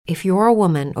If you're a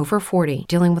woman over 40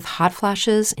 dealing with hot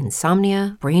flashes,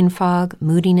 insomnia, brain fog,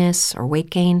 moodiness, or weight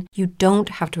gain, you don't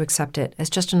have to accept it as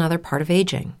just another part of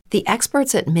aging. The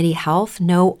experts at MIDI Health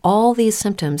know all these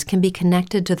symptoms can be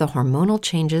connected to the hormonal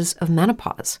changes of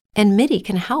menopause. And MIDI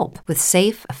can help with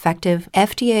safe, effective,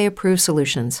 FDA-approved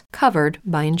solutions covered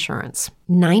by insurance.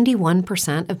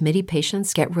 91% of MIDI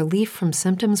patients get relief from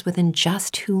symptoms within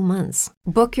just 2 months.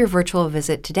 Book your virtual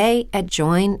visit today at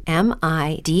joinmidi.com.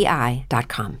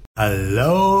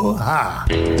 Aloha.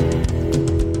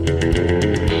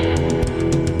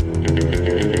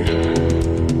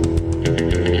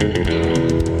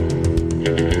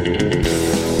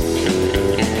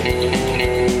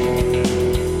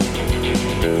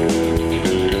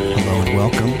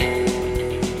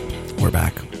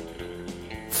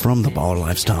 From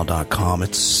theballerlifestyle.com.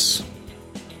 It's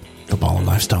the Baller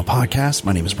Lifestyle Podcast.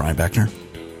 My name is Brian Beckner.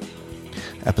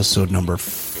 Episode number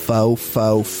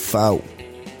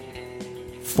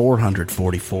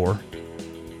 444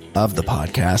 of the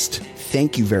podcast.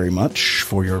 Thank you very much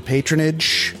for your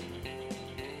patronage.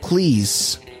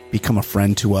 Please become a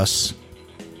friend to us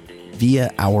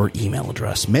via our email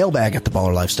address, mailbag at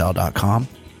theballerlifestyle.com.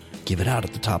 Give it out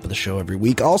at the top of the show every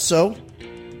week. Also,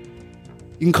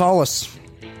 you can call us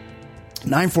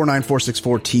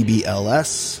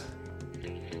 949-464-TBLS.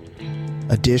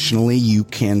 Additionally, you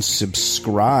can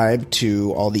subscribe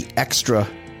to all the extra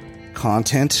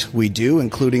content we do,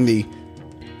 including the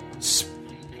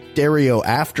stereo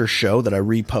after show that I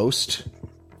repost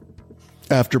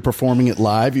after performing it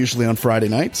live, usually on Friday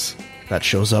nights. That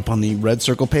shows up on the Red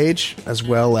Circle page, as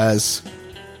well as,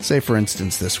 say, for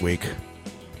instance, this week.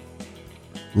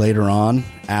 Later on,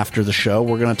 after the show,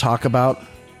 we're going to talk about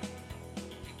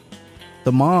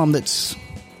the mom that's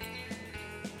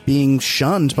being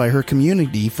shunned by her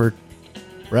community for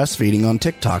breastfeeding on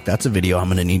TikTok. That's a video I'm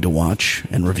going to need to watch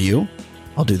and review.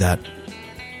 I'll do that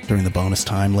during the bonus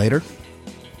time later.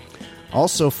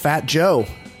 Also, Fat Joe,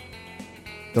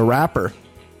 the rapper,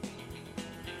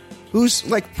 who's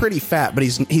like pretty fat, but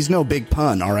he's no big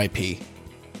pun, R.I.P.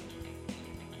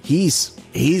 He's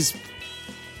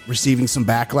receiving some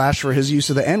backlash for his use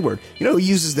of the N-word. You know who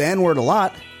uses the N-word a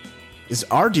lot is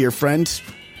our dear friend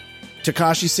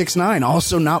Tekashi69,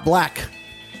 also not black.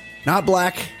 Not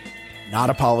black, not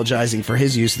apologizing for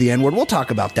his use of the N-word. We'll talk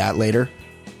about that later.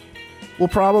 We'll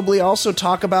probably also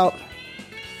talk about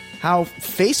how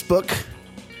Facebook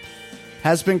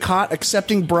has been caught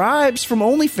accepting bribes from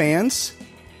OnlyFans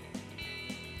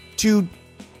to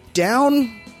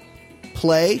downplay,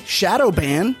 shadow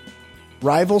ban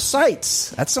rival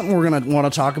sites. That's something we're going to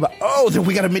want to talk about. Oh, then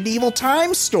we got a medieval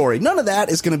times story. None of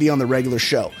that is going to be on the regular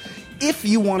show. If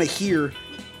you want to hear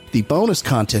the bonus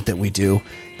content that we do,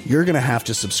 you're going to have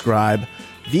to subscribe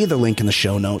via the link in the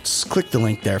show notes. Click the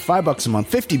link there. $5 a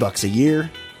month, $50 a year.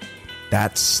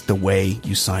 That's the way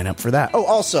you sign up for that. Oh,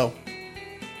 also,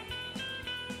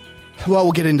 well,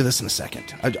 we'll get into this in a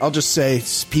second. I'll just say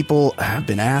people have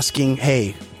been asking,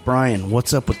 hey, Brian,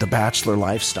 what's up with the bachelor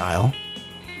lifestyle?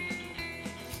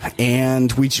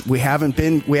 And we haven't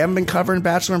been covering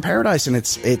Bachelor in Paradise, and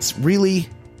it's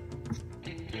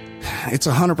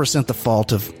 100% the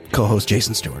fault of co-host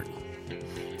Jason Stewart,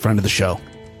 friend of the show.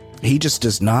 He just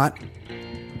does not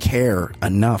care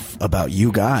enough about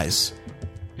you guys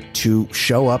to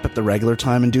show up at the regular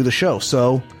time and do the show.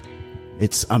 So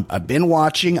I've been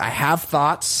watching. I have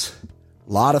thoughts,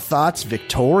 a lot of thoughts.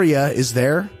 Victoria is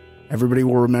there. Everybody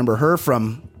will remember her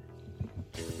from,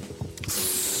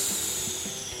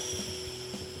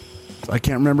 I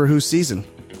can't remember whose season.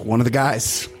 One of the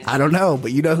guys. I don't know,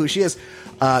 but you know who she is.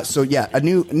 So yeah, a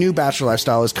new Bachelor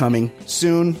Lifestyle is coming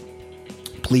soon.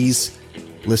 Please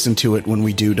listen to it when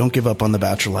we do. Don't give up on the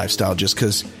Bachelor Lifestyle just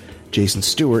because Jason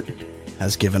Stewart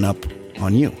has given up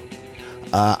on you.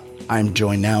 I'm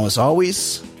joined now, as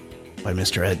always, by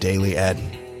Mr. Ed Daly. Ed,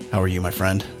 how are you, my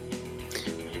friend?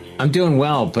 I'm doing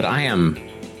well, but I am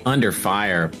under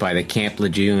fire by the Camp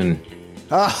Lejeune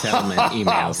settlement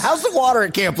emails. How's the water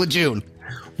at Camp Lejeune?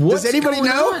 Does anybody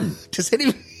know? Does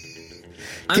anybody?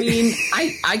 I mean,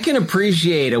 I can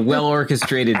appreciate a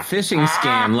well-orchestrated phishing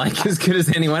scam like as good as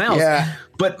anyone else. Yeah.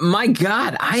 But my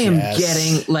God, I am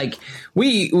getting like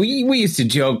we used to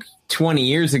joke 20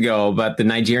 years ago about the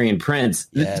Nigerian prince.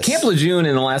 Yes. Camp Lejeune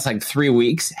in the last like 3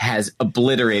 weeks has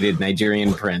obliterated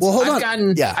Nigerian prince. Well, hold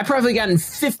on. I've probably gotten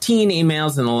 15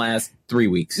 emails in the last 3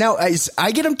 weeks. Now,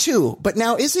 I get them too, but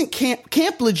now isn't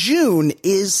Camp Lejeune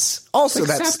is also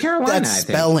like South Carolina, that's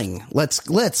spelling. Let's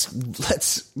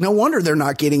no wonder they're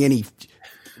not getting any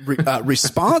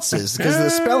responses because of the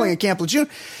spelling of Camp Lejeune.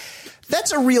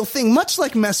 That's a real thing, much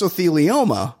like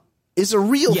mesothelioma is a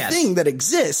real thing that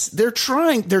exists. They're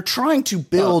trying to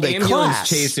build a class.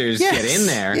 Chasers get in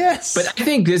there. Yes. But I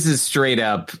think this is straight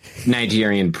up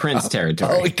Nigerian prince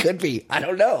territory. Oh, it could be. I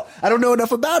don't know. I don't know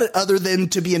enough about it other than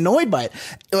to be annoyed by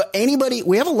it.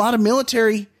 We have a lot of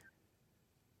military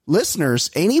listeners.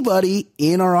 Anybody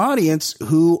in our audience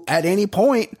who at any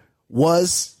point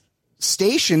was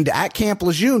stationed at Camp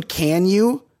Lejeune, can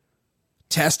you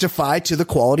testify to the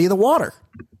quality of the water?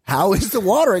 How is the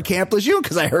water at Camp Lejeune?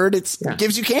 Because I heard it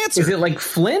gives you cancer. Is it like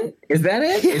Flint? Is that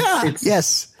it? Yeah.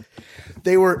 Yes.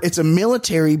 It's a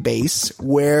military base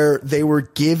where they were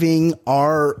giving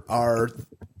our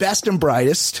best and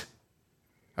brightest.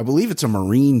 I believe it's a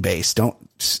Marine base.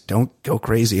 Don't go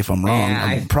crazy if I'm wrong.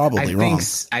 I'm probably wrong.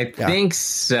 I think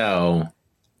so.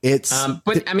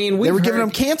 But I mean, they were giving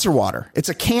them cancer water. It's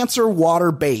a cancer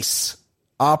water base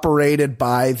operated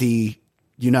by the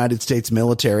United States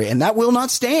military, and that will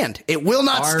not stand. It will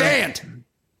not stand.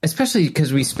 Especially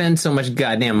because we spend so much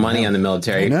goddamn money on the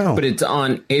military, but it's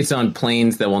on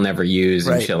planes that we'll never use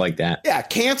and shit like that. Yeah,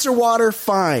 cancer water,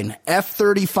 fine.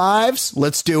 F-35s,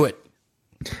 let's do it.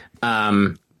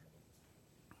 Yeah,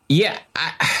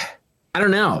 I don't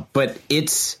know, but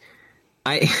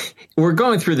we're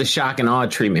going through the shock and awe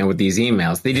treatment with these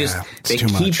emails. They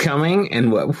keep coming,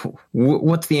 and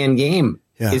what's the end game?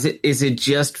 Yeah. Is it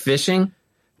just phishing?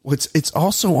 It's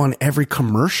also on every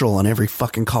commercial on every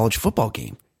fucking college football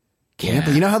game. But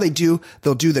you know how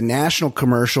they'll do the national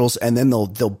commercials and then they'll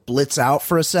blitz out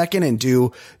for a second and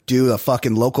do a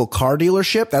fucking local car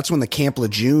dealership. That's when the Camp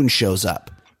Lejeune shows up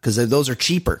because those are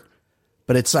cheaper,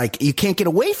 but it's like, you can't get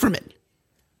away from it.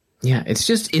 Yeah.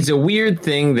 It's a weird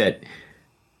thing that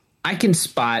I can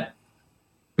spot.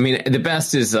 I mean, the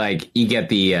best is like you get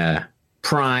the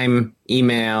Prime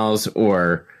emails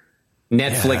or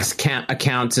Netflix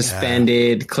account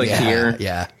suspended. Click here.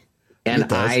 Yeah.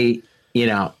 And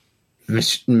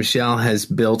Michelle has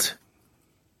built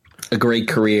a great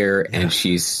career and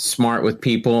she's smart with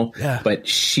people, but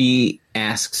she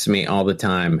asks me all the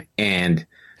time. And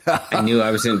I knew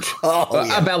I was in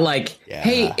about like,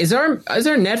 hey, is our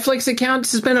Netflix account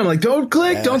suspended? I'm like, don't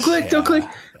click.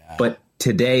 Yeah. But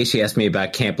today she asked me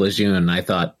about Camp Lejeune and I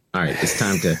thought, all right,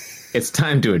 it's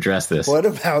time to address this. What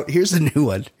about, here's a new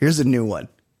one.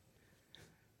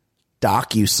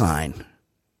 DocuSign.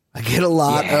 I get a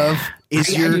lot of, I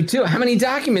do too. How many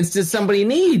documents does somebody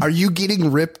need? Are you getting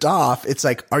ripped off? It's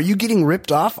like, are you getting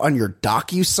ripped off on your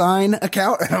DocuSign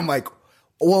account? And I'm like,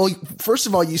 well, first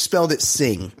of all, you spelled it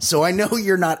sing. So I know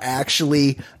you're not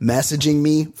actually messaging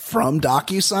me from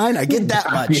DocuSign. I get that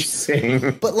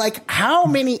much. But like, how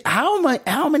many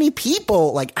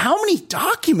people, like how many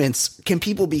documents can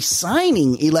people be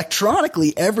signing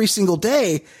electronically every single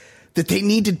day that they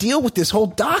need to deal with this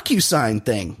whole DocuSign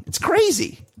thing? It's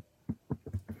crazy.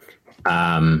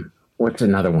 What's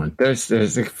another one? There's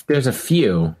a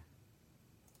few.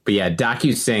 But yeah,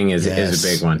 DocuSign is a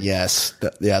big one. Yes.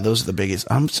 Those are the biggest.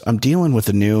 I'm dealing with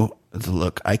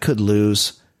look, I could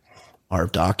lose our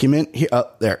document here.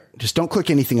 There. Just don't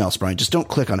click anything else, Brian. Just don't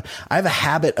click on it. I have a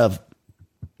habit of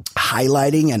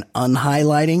highlighting and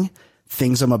unhighlighting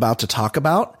things I'm about to talk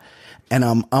about. And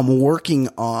I'm working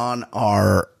on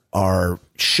our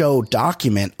show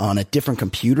document on a different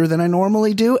computer than I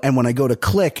normally do. And when I go to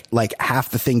click, like half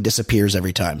the thing disappears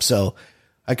every time. So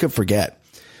I could forget.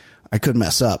 I could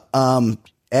mess up.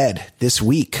 Ed, this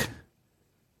week,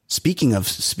 speaking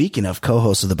of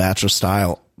co-hosts of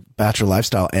the Bachelor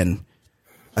Lifestyle and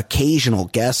occasional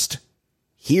guest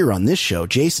here on this show,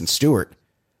 Jason Stewart,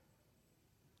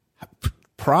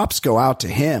 props go out to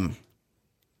him.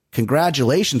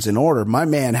 Congratulations in order. My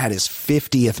man had his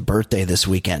 50th birthday this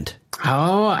weekend.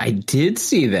 Oh, I did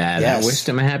see that. Yes. I wished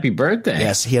him a happy birthday.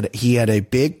 Yes, he had a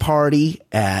big party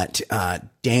at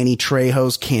Danny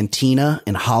Trejo's Cantina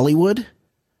in Hollywood.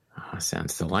 Oh,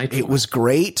 sounds delightful. It was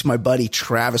great. My buddy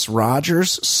Travis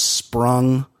Rogers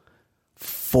sprung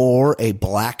for a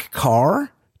black car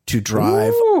to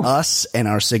drive us and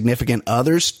our significant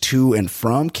others to and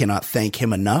from. Cannot thank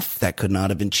him enough. That could not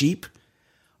have been cheap.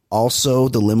 Also,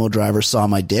 the limo driver saw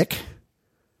my dick.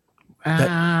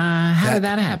 How did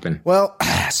that happen? Well,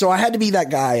 so I had to be that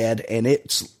guy, Ed, and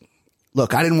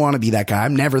look, I didn't want to be that guy.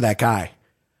 I'm never that guy.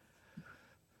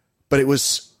 But it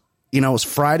was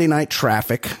Friday night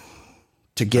traffic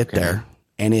to get there,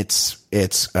 and it's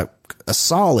a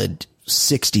solid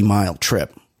 60-mile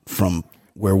trip from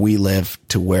where we live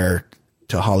to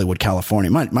Hollywood, California.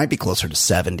 Might be closer to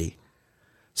 70.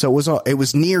 So it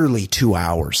was nearly 2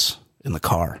 hours in the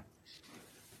car.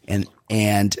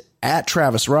 And at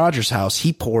Travis Rogers' house,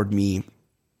 he poured me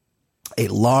a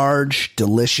large,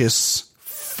 delicious,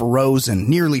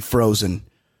 nearly frozen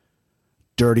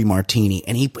dirty martini,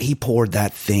 and he poured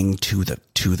that thing to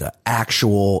the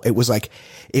actual. It was like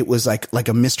a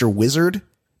Mr. Wizard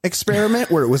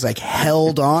experiment where it was like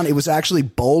held on. It was actually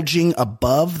bulging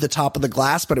above the top of the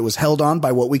glass, but it was held on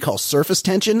by what we call surface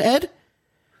tension, Ed.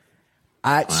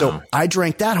 So I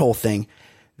drank that whole thing.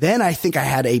 Then I think I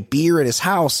had a beer at his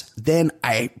house. Then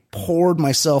I poured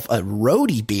myself a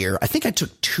roadie beer. I think I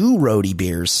took 2 roadie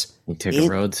beers. You took a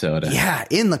road soda. Yeah,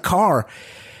 in the car.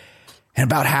 And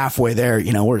about halfway there,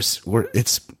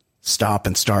 it's stop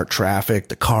and start traffic.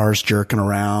 The car's jerking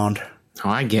around. Oh,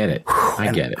 I get it.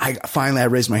 I get it. Finally, I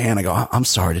raised my hand. I go, I'm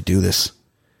sorry to do this.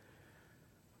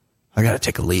 I got to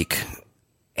take a leak.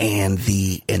 And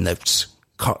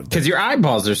because your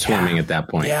eyeballs are swimming at that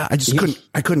point. Yeah,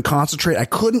 I couldn't concentrate. I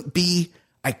couldn't be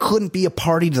a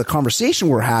party to the conversation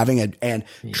we're having. And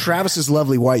Travis's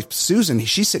lovely wife, Susan,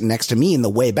 she's sitting next to me in the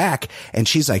way back. And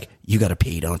she's like, you got to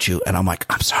pee, don't you? And I'm like,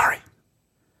 I'm sorry.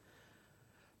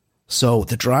 So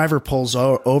the driver pulls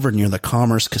over near the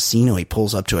Commerce Casino. He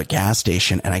pulls up to a gas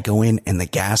station, and I go in, and the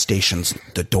gas station's,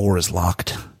 the door is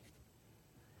locked.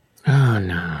 Oh,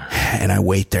 no. And I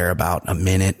wait there about a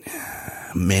minute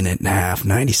and a half,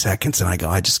 90 seconds, and I go,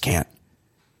 I can't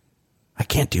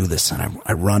do this. And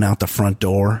I run out the front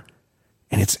door,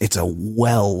 and it's a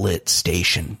well-lit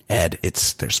station, Ed.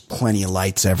 There's plenty of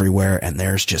lights everywhere, and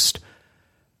there's just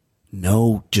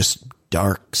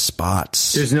dark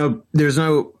spots. There's no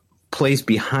place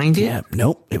behind it? Yeah,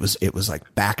 nope. It was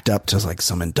like backed up to like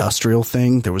some industrial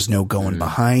thing. There was no going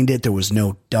behind it. There was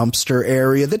no dumpster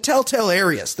area. The telltale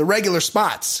areas, the regular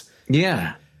spots.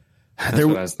 Yeah. That's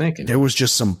what I was thinking. There was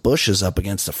just some bushes up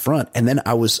against the front. And then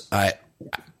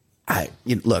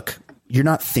look, you're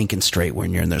not thinking straight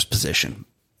when you're in this position.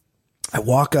 I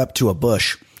walk up to a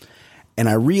bush and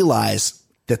I realize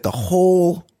that the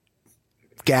whole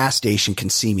gas station can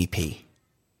see me pee.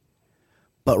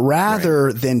 But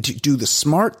rather than to do the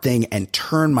smart thing and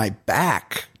turn my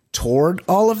back toward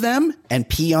all of them and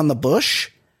pee on the bush,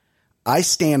 I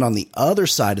stand on the other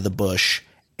side of the bush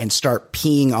and start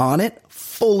peeing on it,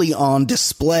 fully on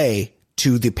display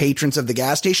to the patrons of the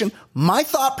gas station. My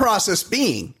thought process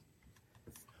being,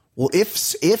 well, if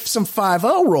some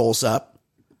 5-0 rolls up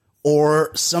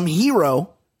or some hero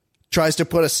tries to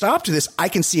put a stop to this, I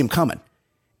can see him coming.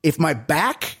 If my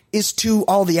back is to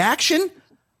all the action,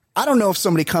 I don't know if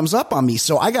somebody comes up on me.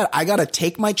 So I got to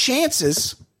take my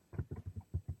chances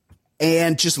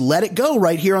and just let it go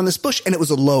right here on this bush. And it was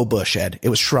a low bush, Ed. It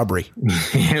was shrubbery.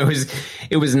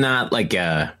 It was not like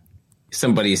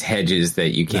somebody's hedges that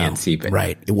you can't see. But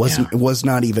right. It wasn't. Yeah. It was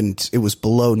not even. It was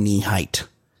below knee height.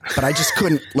 But I just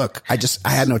couldn't look. I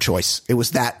had no choice. It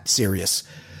was that serious.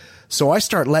 So I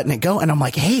start letting it go, and I'm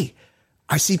like, hey,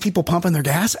 I see people pumping their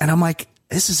gas, and I'm like,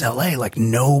 this is LA. Like,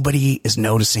 nobody is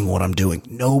noticing what I'm doing.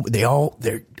 No, they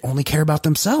only care about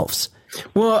themselves.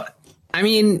 Well, I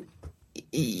mean,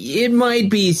 it might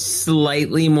be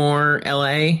slightly more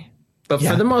LA, but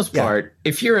for the most part,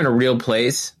 if you're in a real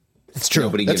place, it's true.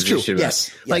 Nobody gives a shit about.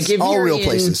 Yes. Like if all real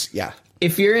places. Yeah.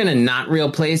 If you're in a not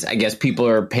real place, I guess people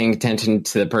are paying attention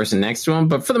to the person next to them.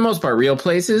 But for the most part, real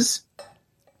places,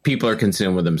 people are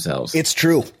consumed with themselves. It's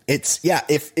true.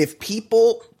 If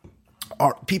people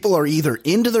are either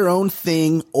into their own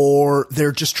thing or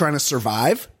they're just trying to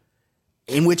survive,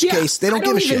 in which case they don't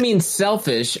give a shit. I don't even mean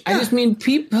selfish. I just mean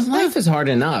life is hard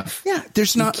enough. Yeah,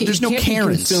 there's no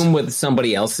Karens. Consumed with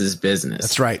somebody else's business.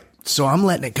 That's right. So I'm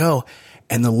letting it go,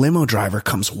 and the limo driver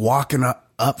comes walking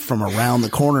up from around the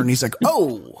corner, and he's like,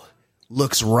 "Oh,"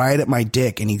 looks right at my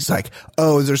dick, and he's like,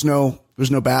 "Oh, there's no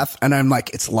bath," and I'm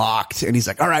like, "It's locked," and he's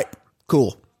like, "All right,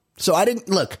 cool." So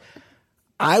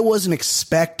I wasn't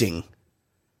expecting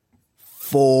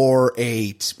for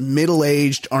a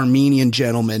middle-aged Armenian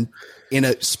gentleman in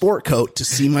a sport coat to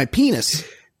see my penis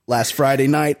last Friday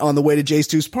night on the way to Jay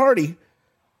Stu's party.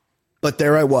 But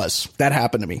there I was. That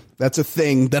happened to me. That's a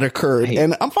thing that occurred,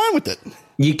 and I'm fine with it.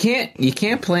 You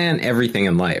can't plan everything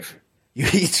in life.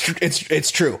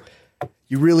 It's true.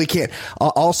 You really can't.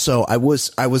 Also, I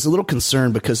was a little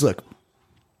concerned because, look,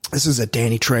 this is at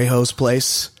Danny Trejo's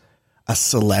place, a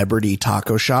celebrity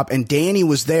taco shop, and Danny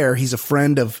was there. He's a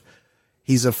friend of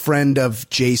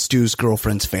Jay Stu's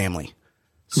girlfriend's family.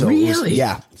 So really?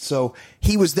 So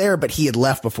he was there, but he had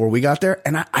left before we got there.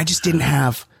 And I just didn't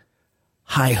have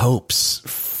high hopes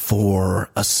for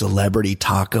a celebrity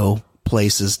taco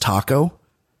place's taco.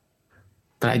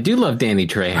 But I do love Danny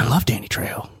Trejo. I love Danny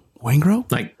Trejo. Waingro?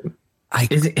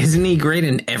 Isn't he great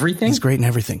in everything? He's great in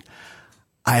everything.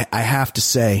 I have to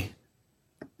say,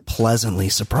 pleasantly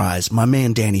surprised. My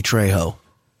man Danny Trejo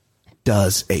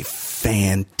does a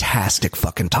fantastic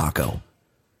fucking taco.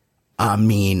 I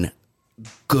mean,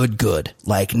 good.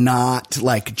 Like, not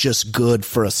like just good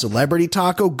for a celebrity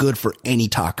taco, good for any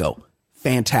taco.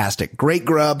 Fantastic. Great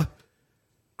grub.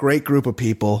 Great group of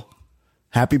people.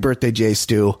 Happy birthday, Jay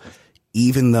Stu.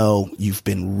 Even though you've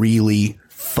been really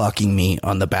fucking me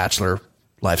on the Bachelor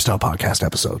Lifestyle Podcast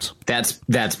episodes.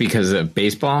 That's because of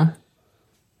baseball?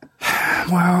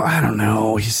 Well, I don't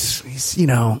know. He's you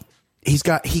know, he's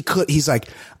like,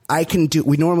 I can do,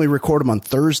 we normally record him on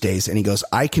Thursdays, and he goes,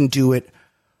 I can do it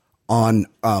on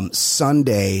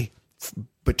Sunday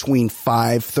between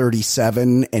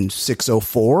 5:37 and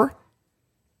 6:04.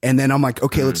 And then I'm like,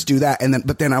 okay, let's do that. And then,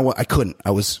 but then I couldn't.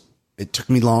 It took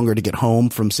me longer to get home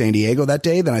from San Diego that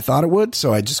day than I thought it would.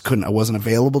 So I just couldn't. I wasn't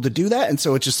available to do that. And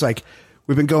so it's just like,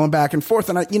 we've been going back and forth.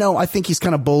 And I think he's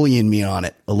kind of bullying me on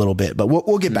it a little bit. But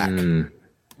we'll get back.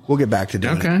 We'll get back to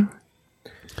doing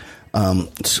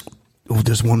it.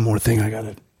 There's one more thing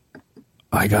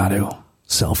I gotta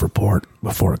self-report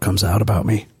before it comes out about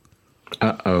me.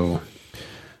 Uh-oh.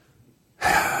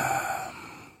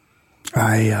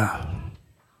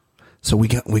 So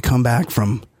we come back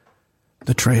from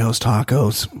the Trejo's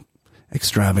Tacos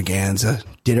extravaganza.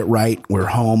 Did it right. We're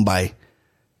home by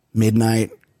midnight.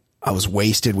 I was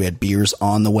wasted. We had beers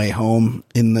on the way home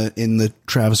in the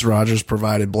Travis Rogers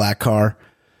provided black car.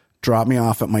 Dropped me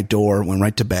off at my door. Went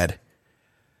right to bed.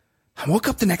 I woke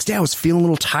up the next day. I was feeling a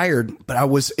little tired, but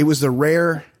it was the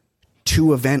rare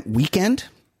 2-event weekend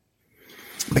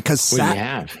because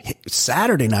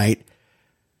Saturday night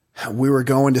we were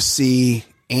going to see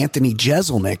Anthony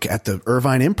Jeselnik at the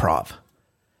Irvine Improv.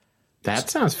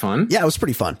 That sounds fun. Yeah, it was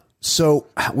pretty fun. So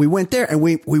we went there and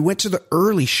we went to the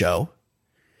early show.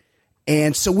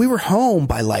 And so we were home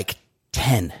by like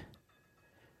 10.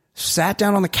 Sat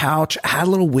down on the couch, had a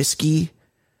little whiskey,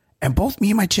 and both me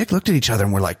and my chick looked at each other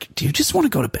and we're like, do you just want to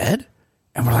go to bed?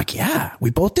 And we're like, yeah, we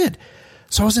both did.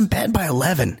 So I was in bed by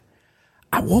 11.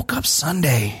 I woke up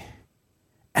Sunday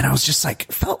and I was just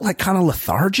like, felt like kind of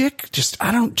lethargic. Just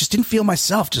didn't feel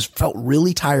myself. Just felt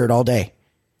really tired all day.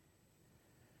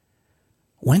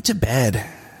 Went to bed.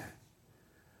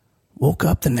 Woke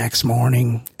up the next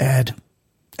morning, Ed,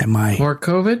 and more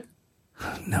COVID?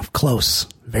 No, close.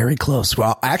 Very close.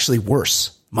 Well, actually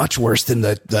worse. Much worse than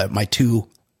my two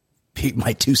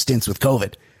stints with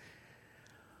COVID.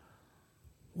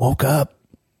 Woke up.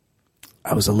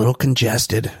 I was a little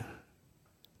congested.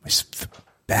 My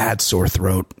bad sore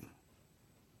throat.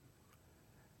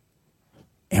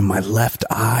 And my left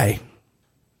eye.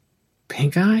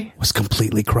 Pink eye? Was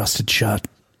completely crusted shut.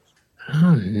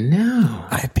 Oh, no.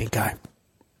 I had pink eye.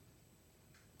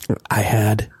 I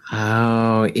had.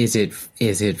 Oh, is it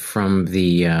from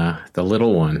the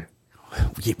little one?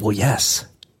 Well, yes.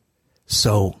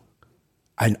 So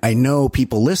I know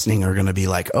people listening are going to be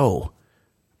like, oh,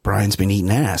 Brian's been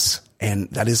eating ass. And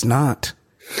that is not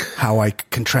how I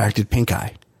contracted pink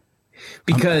eye.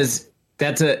 Because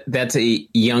that's a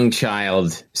young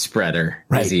child spreader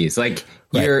disease. Like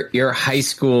your high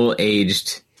school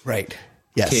aged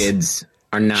kids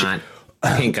are not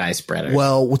pink eye spreaders.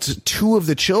 Well, two of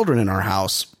the children in our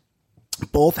house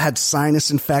both had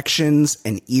sinus infections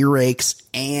and earaches,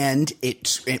 and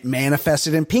it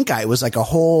manifested in pink eye. It was like a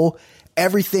whole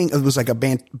everything. It was like a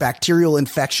bacterial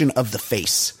infection of the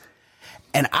face.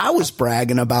 And I was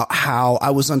bragging about how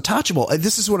I was untouchable.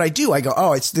 This is what I do. I go,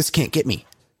 oh, this can't get me.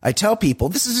 I tell people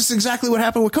this is just exactly what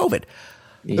happened with COVID.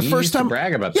 The first time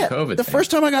brag about the COVID. The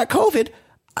first time I got COVID,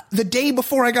 the day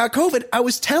before I got COVID, I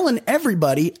was telling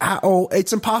everybody, oh,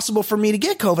 it's impossible for me to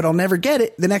get COVID. I'll never get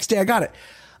it. The next day I got it.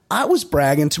 I was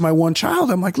bragging to my one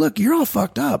child. I'm like, look, you're all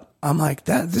fucked up. I'm like,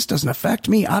 this doesn't affect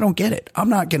me. I don't get it. I'm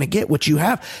not going to get what you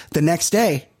have. The next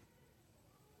day,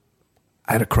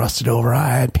 I had a crusted over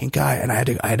eye, I had pink eye, and I had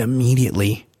to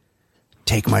immediately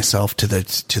take myself to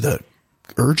the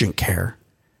urgent care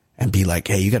and be like,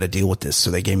 hey, you got to deal with this. So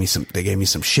they gave me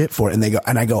some shit for it. And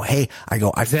I go, is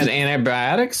that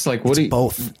antibiotics? Like what?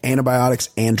 Both antibiotics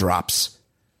and drops.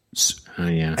 Oh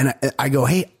yeah. And I go,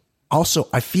 hey, also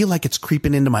I feel like it's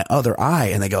creeping into my other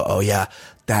eye. And they go, oh yeah,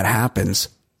 that happens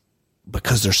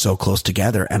because they're so close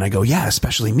together. And I go, yeah,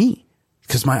 especially me,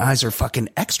 because my eyes are fucking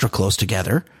extra close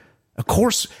together. Of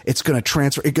course it's going to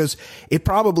transfer. It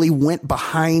probably went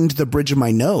behind the bridge of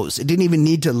my nose. It didn't even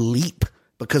need to leap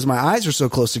because my eyes are so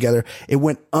close together. It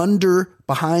went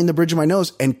behind the bridge of my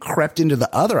nose and crept into the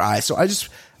other eye. So I just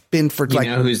been for you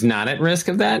know who's not at risk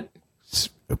of that?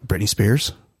 Britney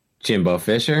Spears. Jimbo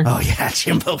Fisher. Oh yeah.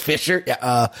 Jimbo Fisher.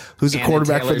 Yeah. Who's the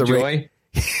quarterback for the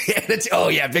Ravens? Oh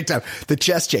yeah. Big time. The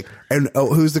chess chick. And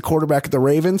who's the quarterback of the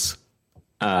Ravens?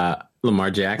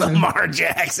 Lamar Jackson. Lamar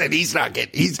Jackson.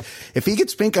 If he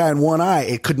gets pink eye in one eye,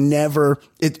 it could never,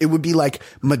 it would be like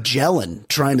Magellan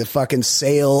trying to fucking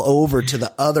sail over to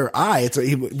the other eye.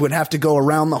 He would have to go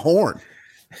around the horn.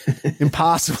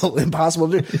 Impossible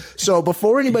to do. So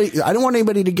before anybody, I don't want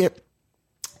anybody to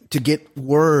get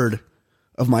word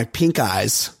of my pink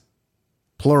eyes,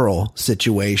 plural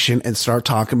situation, and start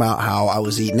talking about how I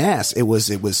was eating ass. It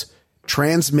was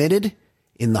transmitted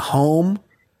in the home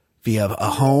via a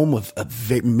home with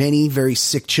many very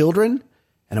sick children,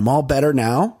 and I'm all better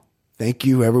now. Thank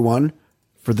you, everyone,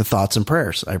 for the thoughts and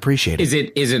prayers. I appreciate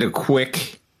it. Is it a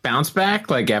quick bounce back,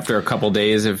 like after a couple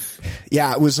days of?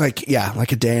 Yeah, it was like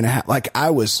a day and a half. Like I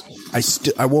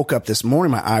woke up this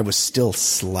morning, my eye was still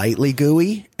slightly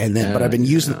gooey, and then but I've been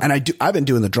using I've been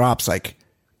doing the drops like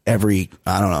every,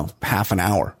 I don't know, half an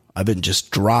hour. I've been just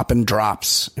dropping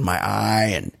drops in my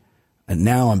eye, and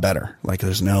now I'm better. Like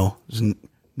there's no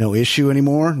issue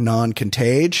anymore.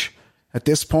 Non-contage at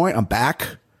this point. I'm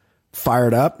back,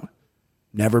 fired up.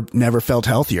 Never felt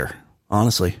healthier,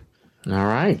 honestly. All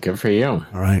right. Good for you. All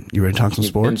right. You ready to talk some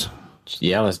sports?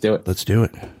 Yeah, let's do it. Let's do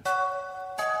it.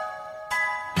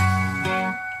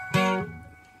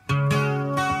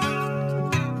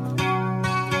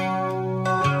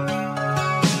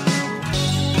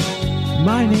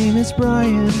 My name is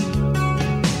Brian.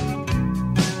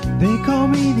 They call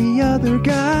me the other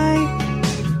guy.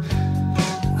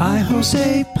 I host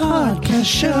a podcast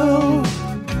show.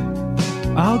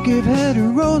 I'll give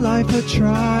hetero life a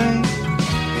try.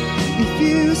 If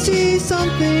you see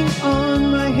something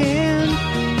on my hand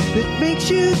that makes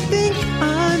you think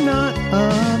I'm not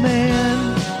a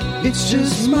man, it's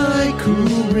just my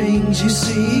cool rings, you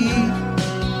see.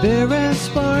 They're as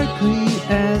sparkly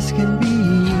as can be.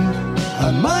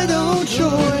 I might don't show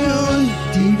on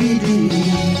DVD.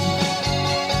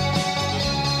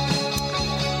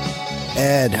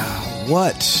 Ed,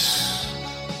 what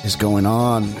is going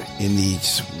on in the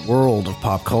world of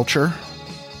pop culture?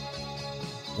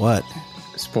 What?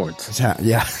 Sports.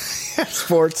 Yeah.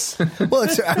 Sports. Well,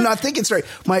 I'm not thinking straight.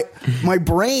 My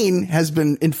brain has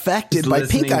been infected by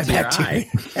pink eye bacteria.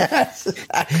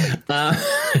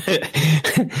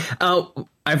 Oh,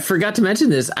 I forgot to mention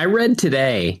this. I read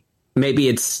today, I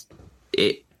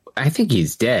think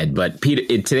he's dead, but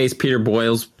today's Peter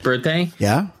Boyle's birthday.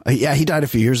 Yeah? Yeah, he died a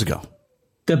few years ago.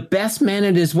 The best man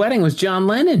at his wedding was John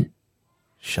Lennon.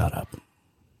 Shut up.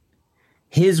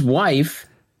 His wife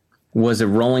was a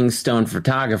Rolling Stone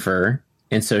photographer,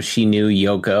 and so she knew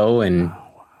Yoko, and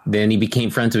then he became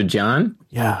friends with John.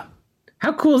 Yeah.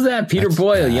 How cool is that? Peter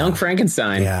Boyle, Young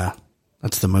Frankenstein. Yeah,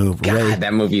 that's the move. God, really,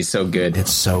 that movie is so good.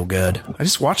 It's so good. I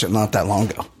just watched it not that long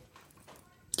ago.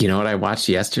 You know what I watched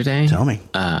yesterday? Tell me.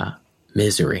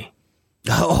 Misery.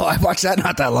 Oh, I watched that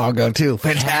not that long ago too.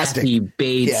 Fantastic. Kathy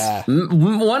Bates. Yeah.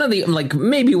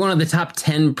 Maybe one of the top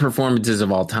 10 performances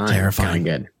of all time. Terrifying. Kind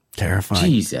of good.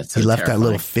 Terrifying. Jeez, that's so he left terrifying. That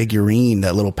little figurine,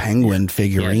 that little penguin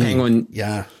figurine. Yeah, penguin.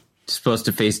 Yeah. Supposed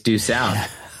to face due south.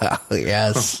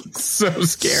 Yes. So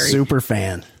scary. Super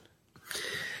fan.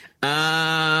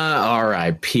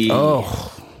 R.I.P.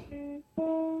 Oh.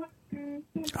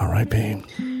 R.I.P.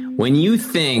 When you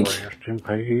think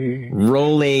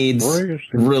Rolaids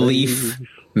Relief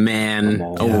Man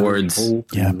Awards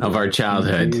of our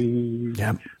childhood,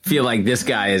 feel like this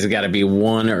guy has got to be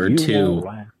one or two.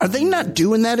 Are they not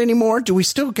doing that anymore? Do we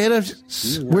still get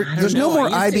there's no more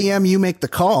IBM You Make the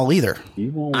Call either.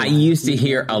 I used to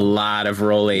hear a lot of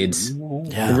Rolaids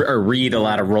or read a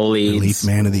lot of Rolaids. Relief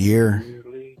Man of the Year.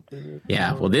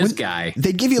 Yeah, well, this guy...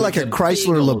 They'd give you like a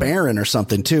Chrysler LeBaron or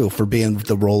something, too, for being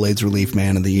the Rolaids Relief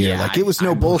Man of the Year. Yeah, like, it was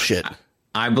no bullshit.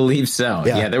 I believe so.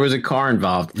 Yeah, there was a car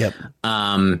involved. Yep.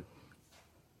 And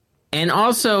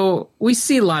also, we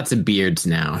see lots of beards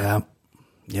now.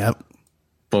 Yep.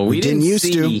 But we didn't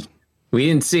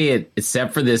see it,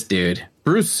 except for this dude,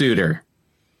 Bruce Sutter.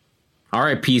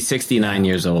 R.I.P. 69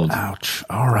 years old. Ouch.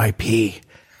 R.I.P.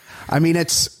 I mean,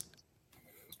 it's...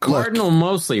 Cardinal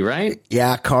mostly, right?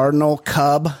 Yeah, Cardinal,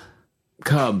 Cub,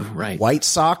 right. White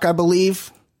Sox, I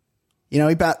believe. You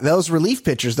know, those relief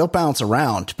pitchers, they'll bounce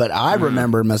around, but I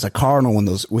remember him as a Cardinal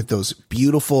with those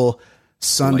beautiful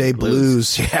Sunday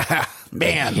blues. Yeah,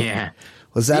 man. Yeah.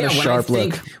 Was that a sharp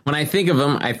look? When I think of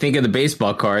him, I think of the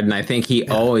baseball card, and I think he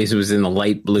always was in the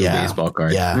light blue baseball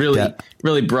card. Yeah,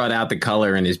 really brought out the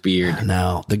color in his beard.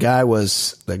 No, the guy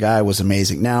was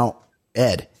amazing. Now,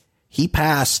 Ed, he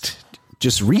passed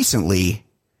just recently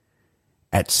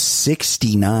at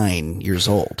 69 years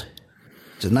old.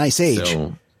 It's a nice age.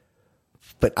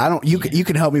 But you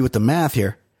can help me with the math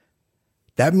here.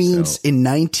 That means in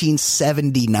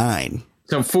 1979.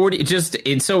 So 40,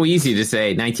 it's so easy to say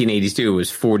 1982 was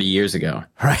 40 years ago.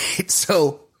 Right.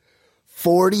 So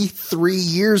 43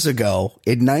 years ago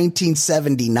in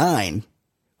 1979,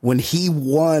 when he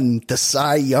won the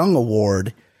Cy Young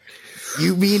Award,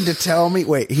 you mean to tell me,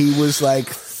 wait, he was like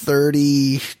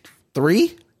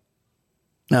 33?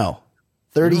 No,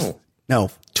 30. No,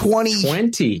 20.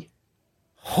 20.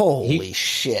 Holy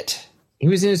shit. He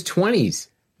was in his 20s.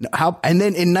 And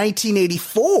then in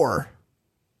 1984,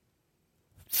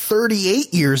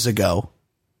 38 years ago,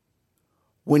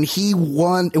 when he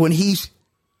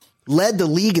led the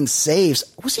league in saves,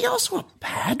 was he also a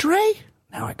Padre?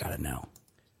 Now I gotta know.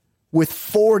 With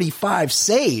 45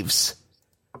 saves.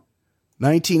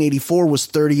 1984 was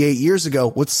 38 years ago.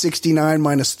 What's 69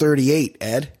 minus 38,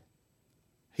 Ed?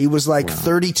 He was like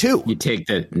 32. You take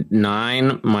the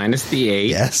 9 minus the 8.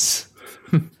 Yes.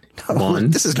 No, 1.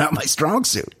 This is not my strong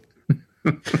suit.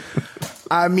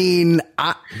 I mean,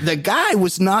 the guy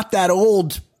was not that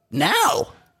old now.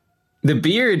 The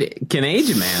beard can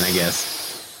age a man, I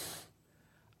guess.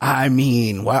 I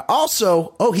mean, well,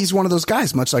 also, he's one of those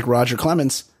guys, much like Roger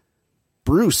Clemens.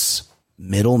 Bruce,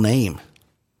 middle name.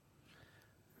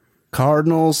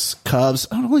 Cardinals, Cubs.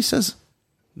 Oh, it only says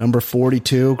number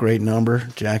 42, great number.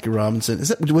 Jackie Robinson.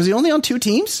 Was he only on 2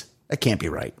 teams? That can't be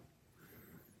right.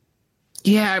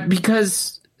 Yeah,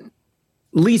 because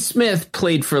Lee Smith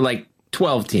played for like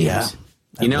 12 teams. Yeah,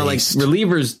 like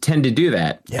relievers tend to do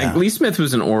that. Yeah. Like Lee Smith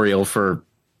was an Oriole for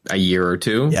a year or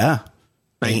two. Yeah.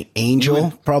 Like,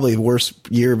 Angel, probably the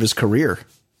worst year of his career.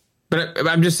 But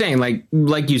I'm just saying,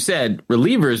 like you said,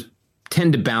 relievers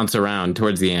tend to bounce around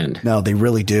towards the end. No, they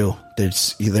really do. They're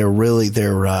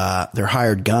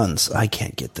hired guns. I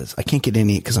can't get this. I can't get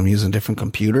any because I'm using a different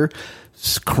computer.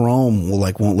 Chrome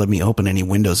won't let me open any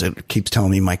windows. It keeps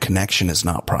telling me my connection is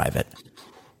not private.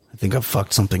 I think I've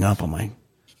fucked something up on my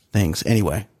things.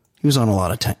 Anyway, he was on a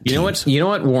lot of teams. You know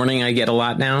what warning I get a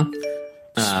lot now?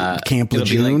 Camp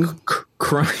Lejeune. Like,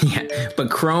 Chrome,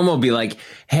 but Chrome will be like,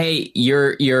 "Hey,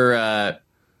 your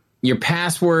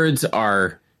passwords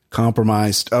are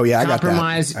compromised." Oh yeah,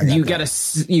 compromised. I got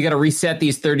that. You gotta reset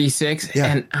these 36. Yeah.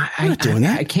 And I'm not doing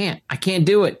that. I can't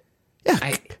do it.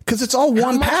 Yeah, because it's all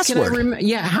one password.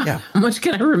 How much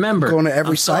can I remember? Going to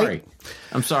every site.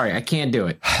 I'm sorry, I can't do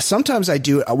it. Sometimes I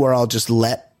do it where I'll just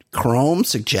let Chrome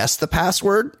suggest the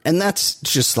password, and that's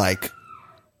just like,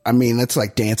 I mean, that's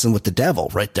like dancing with the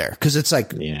devil right there. Because it's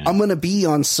like, I'm going to be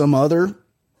on some other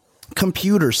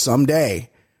computer someday,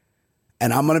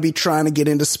 and I'm going to be trying to get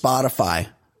into Spotify,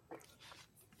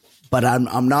 but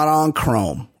I'm not on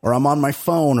Chrome, or I'm on my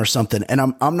phone or something,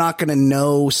 and I'm not going to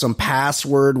know some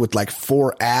password with like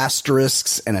 4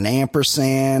 asterisks and an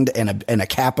ampersand and a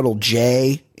capital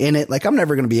J in it. Like, I'm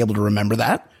never going to be able to remember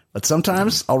that, but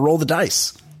sometimes I'll roll the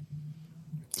dice.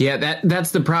 Yeah,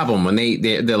 that's the problem when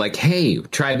they're like, "Hey,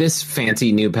 try this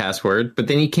fancy new password," but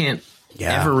then you can't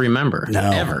ever remember.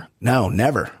 No, ever. No,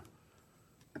 never.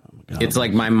 It's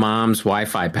like my mom's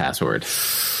Wi-Fi password.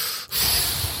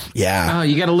 Yeah. Oh,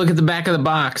 you got to look at the back of the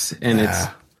box, and it's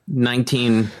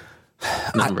 19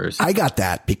 numbers. I got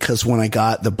that because when I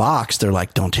got the box, they're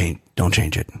like, "Don't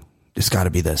change it. It's got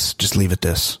to be this. Just leave it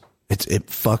this. It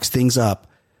fucks things up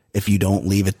if you don't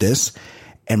leave it this."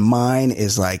 And mine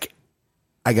is like,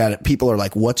 I got it. People are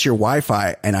like, "What's your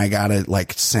Wi-Fi?" And I got to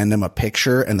like send them a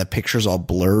picture, and the picture's all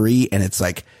blurry, and it's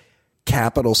like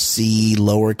capital C,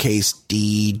 lowercase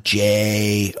d,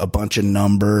 J, a bunch of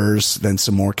numbers, then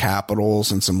some more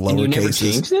capitals and some lowercases. You never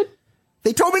changed it?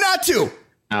 They told me not to.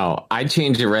 Oh, I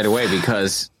changed it right away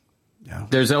because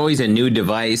there's always a new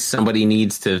device. Somebody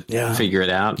needs to figure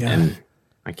it out, and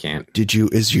I can't.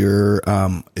 Is your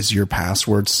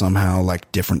password somehow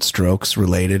like different strokes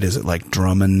related? Is it like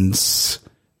Drummond's?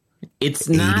 It's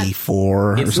not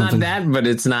 84. It's not that, but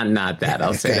it's not that.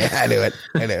 I'll say it. I knew it.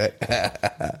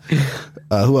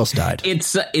 Who else died?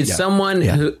 It's someone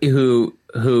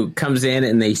who comes in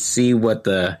and they see what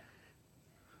the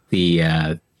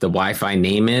Wi-Fi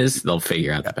name is. They'll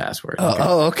figure out the password.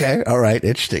 Okay. All right.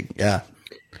 Interesting. Yeah.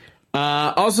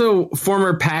 Also,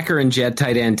 former Packer and Jet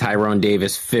tight end Tyrone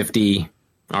Davis, 50.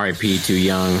 R.I.P. Too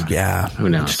young. Yeah. Who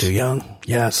knows? Too young.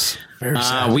 Yes. Very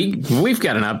sad. We've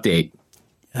got an update.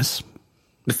 Yes.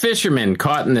 The fishermen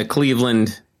caught in the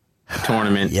Cleveland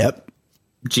tournament. Yep.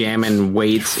 Jamming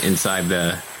weights inside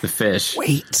the fish.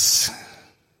 Weights.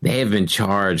 They have been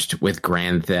charged with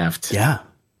grand theft. Yeah.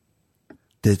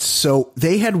 So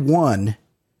they had won,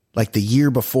 like the year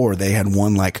before, they had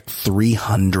won like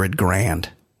 300 grand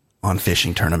on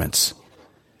fishing tournaments.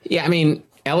 Yeah, I mean,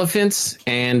 elephants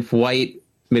and white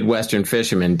Midwestern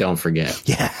fishermen, don't forget.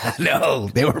 Yeah, no,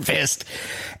 they were pissed.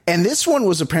 And this one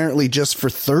was apparently just for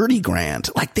 30 grand.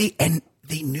 Like they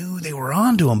they knew they were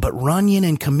onto him. But Runyon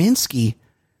and Kaminsky,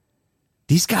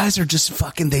 these guys are just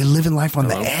fucking, they live in life on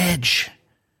the edge.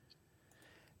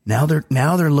 Now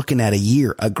they're looking at a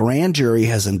year. A grand jury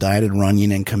has indicted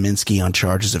Runyon and Kaminsky on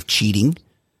charges of cheating,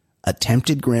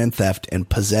 attempted grand theft, and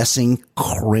possessing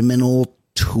criminal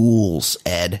tools,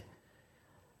 Ed.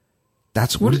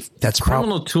 That's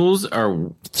criminal tools are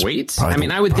weights. I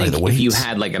mean, I would think if you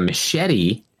had like a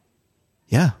machete.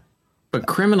 Yeah. But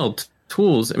criminal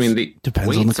tools, I mean,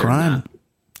 depends on the crime.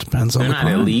 Depends on the crime.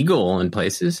 They're not illegal in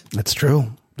places. That's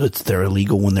true. They're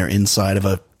illegal when they're inside of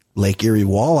a Lake Erie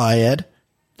walleye, Ed,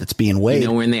 that's being weighed. You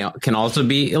know when they can also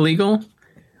be illegal?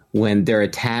 When they're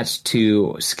attached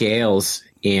to scales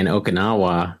in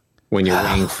Okinawa when you're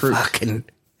weighing fruit. Fucking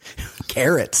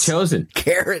carrots.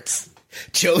 Carrots.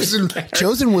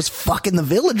 Chosen was fucking the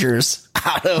villagers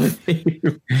out of.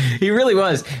 He really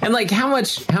was. And like how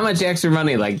much extra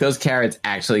money, like those carrots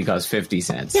actually cost 50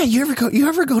 cents. Yeah, you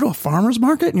ever go to a farmer's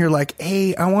market and you're like,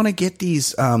 hey, I want to get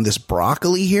these this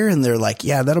broccoli here, and they're like,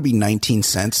 yeah, that'll be 19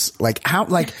 cents. Like how,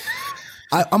 like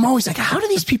I'm always like, how do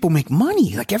these people make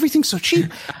money? Like everything's so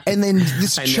cheap. And then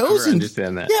this Chosen,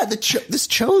 understand that. Yeah, this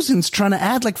Chosen's trying to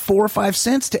add like 4 or 5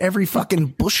 cents to every fucking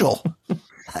bushel.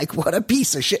 Like, what a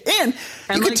piece of shit. And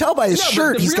you can tell by his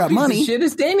shirt he's got money. Shit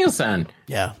is Danielson.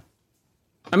 Yeah.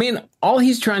 I mean, all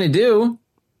he's trying to do.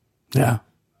 Yeah.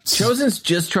 Chosen's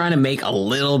just trying to make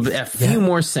a few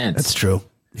more cents. That's true.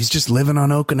 He's just living on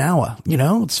Okinawa. You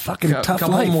know, it's fucking tough life. A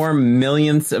couple more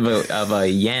millionths of a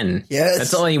yen. Yes.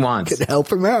 That's all he wants. Could help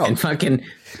him out. And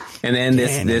then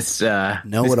this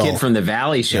kid from the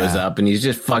valley shows up, and he's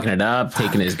just fucking it up,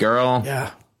 taking his girl.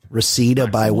 Yeah. Reseda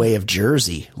by way of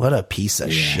Jersey. What a piece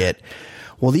of shit.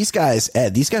 Well, these guys,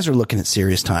 Ed, are looking at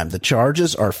serious time. The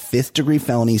charges are 5th-degree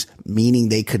felonies, meaning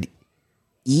they could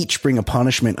each bring a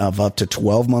punishment of up to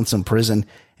 12 months in prison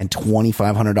and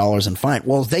 $2,500 in fine.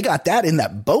 Well, they got that in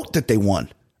that boat that they won.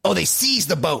 Oh, they seized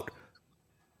the boat.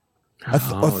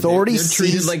 Authorities they're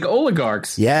treated like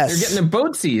oligarchs. Yes. They're getting their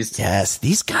boat seized. Yes,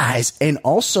 these guys. And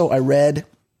also I read,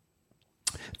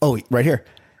 right here.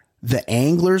 The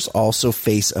anglers also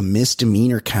face a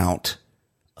misdemeanor count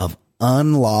of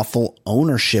unlawful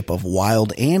ownership of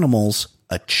wild animals,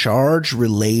 a charge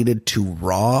related to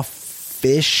raw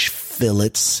fish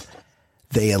fillets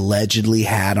they allegedly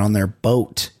had on their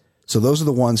boat. So those are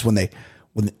the ones when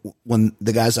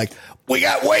the guy's like, we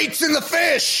got weights in the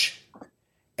fish.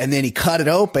 And then he cut it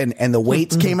open and the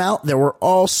weights came out. There were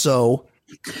also.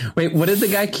 Wait, what did the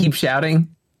guy keep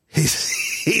shouting?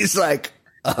 He's like,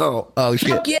 Oh shit.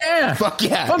 Fuck yeah. Fuck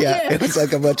yeah. It was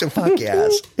like a bunch of fuck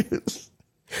yes.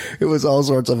 It was all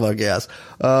sorts of fuck yes.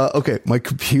 Okay. My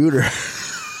computer.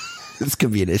 This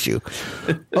could be an issue.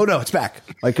 Oh no, it's back.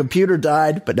 My computer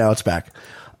died, but now it's back.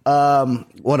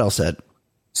 What else, Ed?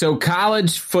 So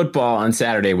college football on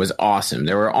Saturday was awesome.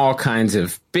 There were all kinds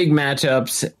of big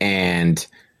matchups and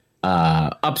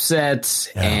upsets,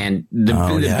 and the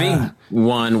big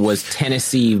one was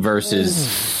Tennessee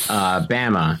versus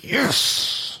Bama.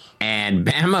 Yes, and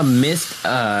Bama missed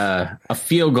a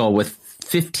field goal with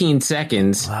 15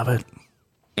 seconds. Love it.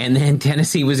 And then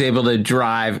Tennessee was able to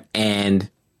drive and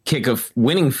kick a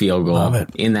winning field goal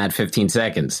in that 15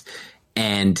 seconds.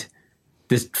 And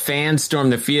this fans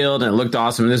stormed the field, and it looked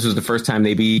awesome. This was the first time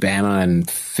they beat Bama in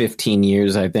 15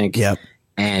 years, I think. Yep.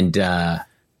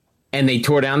 And they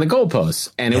tore down the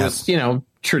goalposts, and it was,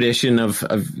 tradition of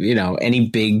any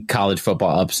big college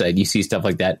football upset. You see stuff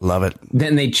like that. Love it.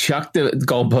 Then they chucked the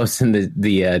goalposts in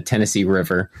the Tennessee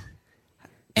River.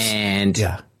 And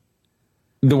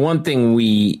the one thing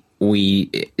we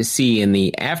see in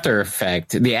the after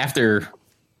effect, the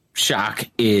aftershock,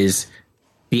 is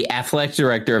the athletic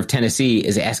director of Tennessee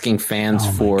is asking fans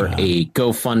for a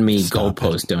GoFundMe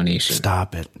goalpost donation.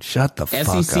 Stop it. Shut the fuck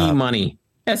up. SEC money.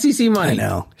 SEC money. I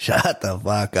know. Shut the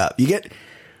fuck up. You get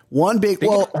one big, get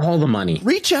all the money.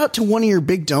 Reach out to one of your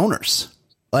big donors.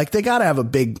 Like they got to have a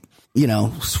big,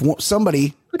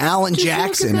 somebody, Alan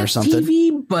Jackson or something.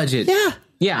 TV budget. Yeah.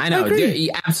 Yeah, I know.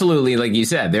 Absolutely. Like you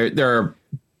said, there are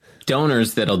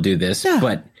donors that'll do this,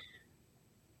 but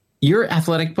your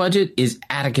athletic budget is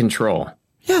out of control.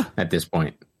 Yeah. At this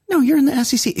point. No, you're in the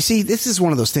SEC. See, this is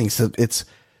one of those things that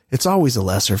it's always a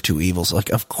lesser of two evils.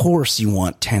 Like, of course you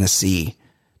want Tennessee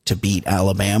to beat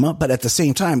Alabama, but at the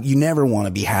same time, you never want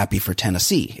to be happy for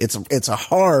Tennessee. It's a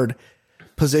hard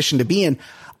position to be in.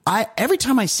 Every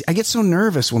time I get so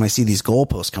nervous when I see these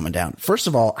goalposts coming down. First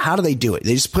of all, how do they do it?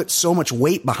 They just put so much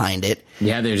weight behind it.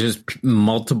 Yeah, there's just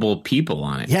multiple people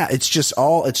on it. Yeah, it's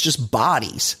just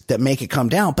bodies that make it come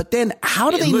down. But then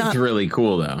how do they not? It looked really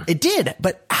cool though. It did,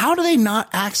 but how do they not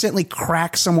accidentally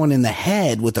crack someone in the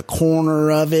head with the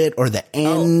corner of it or the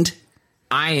end?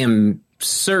 I am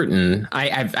certain.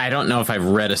 I don't know if I've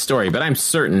read a story, but I'm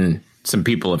certain some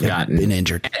people have been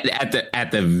injured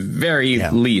at the very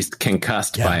least,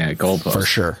 concussed by a goalpost. For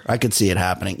sure. I could see it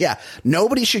happening. Yeah.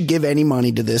 Nobody should give any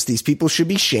money to this. These people should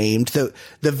be shamed. The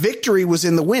victory was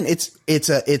in the win. It's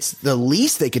the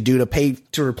least they could do to pay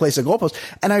to replace a goalpost.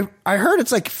 And I heard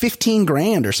it's like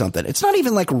 $15,000 or something. It's not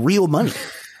even like real money.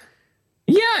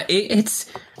 Yeah. It's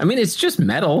just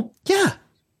metal. Yeah.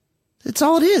 It's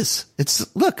all it is.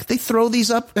 Look, they throw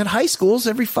these up at high schools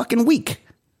every fucking week.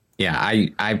 Yeah,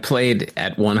 I played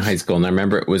at one high school, and I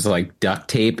remember it was like duct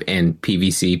tape and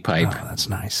PVC pipe. Oh, that's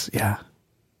nice. Yeah.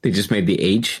 They just made the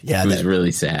H. Yeah. It was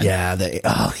really sad. Yeah.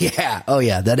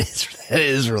 That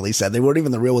is really sad. They weren't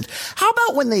even the real ones. How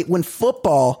about when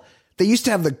football, they used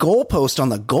to have the goalpost on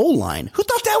the goal line? Who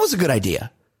thought that was a good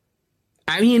idea?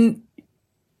 I mean,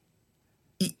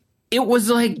 it was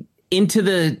like into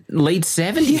the late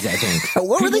 70s, I think.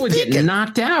 What People were they would thinking? get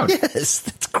knocked out. Yes,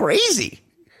 that's crazy.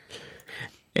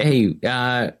 Hey,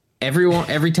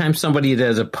 every time somebody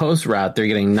does a post route, they're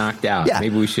getting knocked out. Yeah.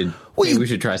 Maybe we should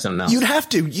try something else. You'd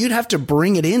have to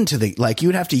bring it into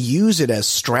you'd have to use it as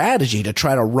strategy to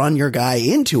try to run your guy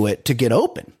into it to get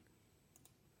open.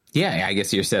 Yeah, I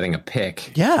guess you're setting a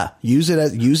pick. Yeah, use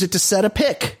it to set a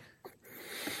pick.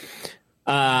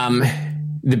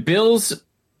 The Bills'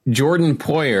 Jordan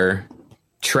Poyer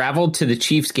traveled to the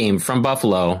Chiefs game from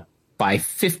Buffalo by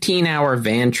 15-hour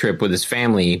van trip with his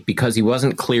family because he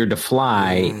wasn't cleared to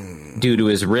fly due to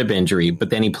his rib injury,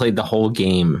 but then he played the whole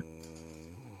game.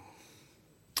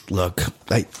 Look,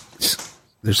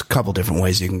 there's a couple different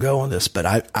ways you can go on this, but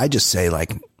I just say,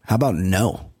 how about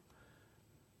no?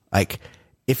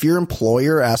 If your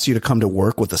employer asks you to come to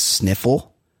work with a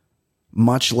sniffle,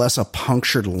 much less a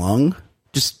punctured lung,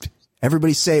 just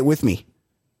everybody say it with me.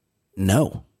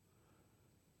 No.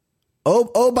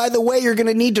 Oh, by the way, you're going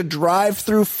to need to drive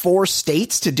through 4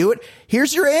 states to do it.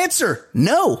 Here's your answer.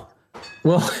 No.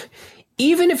 Well,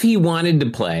 even if he wanted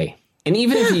to play, and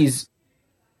even if he's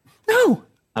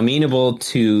amenable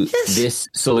to this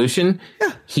solution,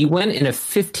 he went in a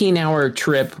 15-hour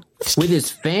trip with his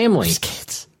family. His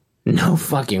kids. No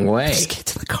fucking way. His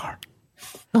kids in the car.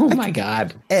 Oh, my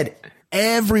God. Ed,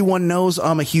 everyone knows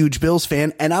I'm a huge Bills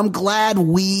fan, and I'm glad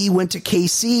we went to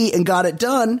KC and got it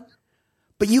done.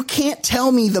 But you can't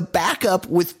tell me the backup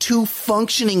with 2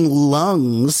 functioning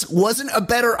lungs wasn't a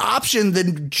better option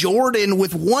than Jordan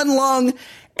with 1 lung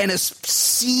and a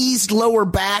seized lower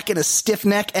back and a stiff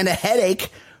neck and a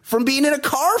headache from being in a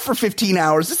car for 15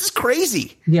 hours. This is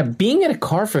crazy. Yeah, being in a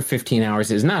car for 15 hours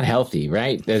is not healthy,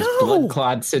 right? There's blood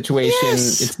clot situation.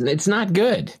 Yes. It's not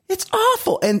good. It's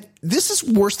awful. And this is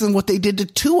worse than what they did to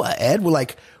Tua, Ed. We're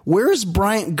like, where's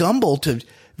Bryant Gumbel to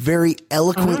very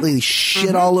eloquently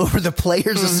shit all over the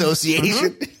Players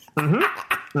Association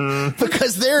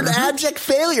because they're an abject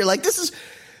failure. This is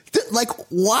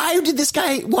why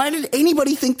did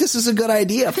anybody think this is a good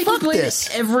idea? Fuck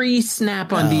this. Every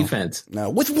snap on defense.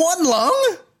 No, with 1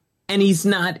 lung. And he's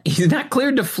not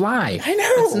cleared to fly. I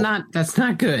know. That's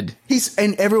not good.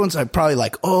 And everyone's probably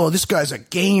like, oh, this guy's a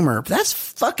gamer. That's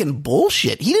fucking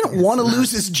bullshit. He didn't want to lose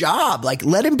his job.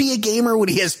 Let him be a gamer when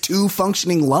he has 2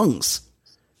 functioning lungs.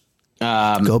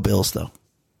 Go Bills, though.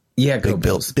 Yeah, go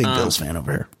Bills. Big Bills fan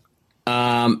over here.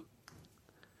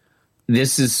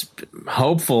 This is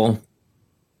hopeful.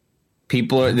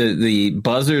 People are the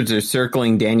buzzards are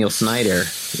circling Daniel Snyder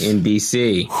in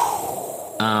DC,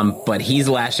 but he's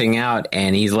lashing out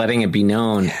and he's letting it be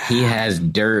known he has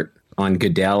dirt on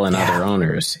Goodell and other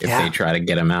owners if they try to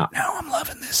get him out. No, I'm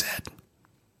loving this, Ed.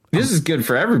 This is good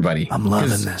for everybody. I'm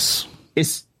loving this.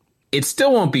 It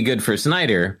still won't be good for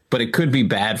Snyder, but it could be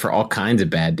bad for all kinds of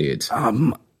bad dudes.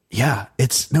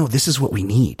 This is what we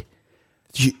need.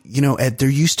 You know, Ed, there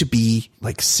used to be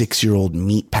 6-year-old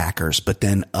meat packers, but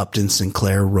then Upton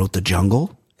Sinclair wrote The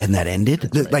Jungle and that ended.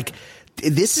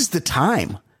 This is the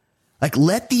time.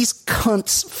 Let these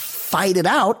cunts fight it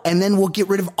out and then we'll get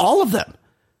rid of all of them.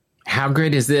 How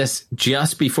great is this?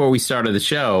 Just before we started the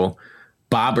show,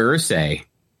 Bob Irsay,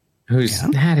 who's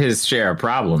had his share of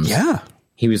problems. Yeah.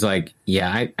 He was like,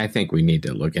 I think we need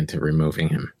to look into removing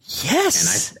him.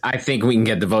 Yes. And I think we can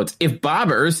get the votes. If Bob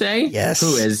Irsay,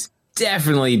 who has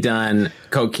definitely done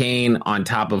cocaine on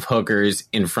top of hookers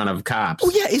in front of cops.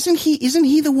 Oh, yeah. Isn't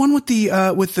he the one with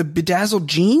the bedazzled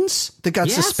jeans that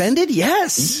got suspended?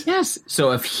 Yes. Yes.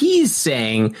 So if he's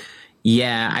saying,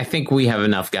 I think we have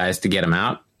enough guys to get him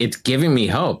out, it's giving me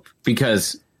hope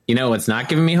because you know what's not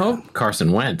giving me hope?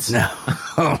 Carson Wentz. No.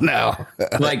 Oh, no.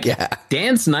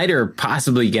 Dan Snyder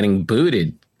possibly getting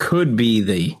booted could be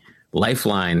the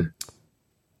lifeline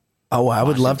Oh, I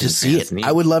would love to see it.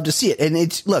 I would love to see it. And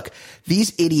it's, look,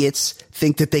 these idiots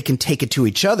think that they can take it to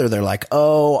each other. They're like,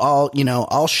 oh,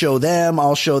 I'll show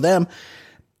them.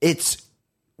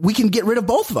 We can get rid of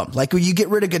both of them. Like, you get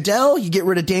rid of Goodell, you get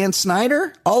rid of Dan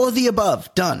Snyder, all of the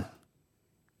above. Done.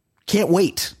 Can't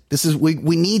wait.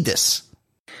 We need this.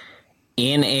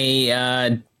 In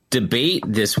a debate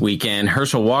this weekend,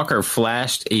 Herschel Walker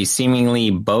flashed a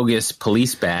seemingly bogus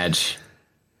police badge.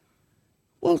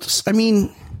 Well, I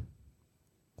mean,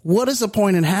 what is the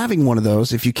point in having one of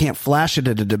those if you can't flash it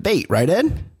at a debate, right,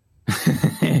 Ed?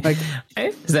 Like,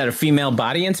 is that a female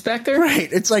body inspector?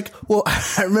 Right. It's like, well,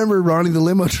 I remember Ronnie the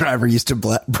limo driver used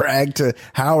to brag to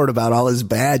Howard about all his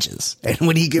badges. And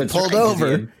when he get pulled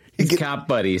over, he'd get cop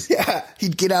buddies. Yeah.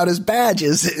 He'd get out his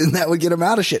badges and that would get him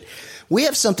out of shit. We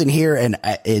have something here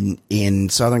in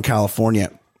Southern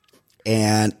California,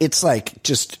 and it's like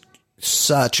just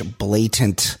such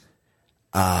blatant.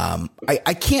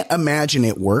 I can't imagine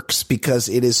it works because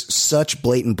it is such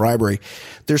blatant bribery.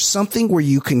 There's something where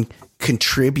you can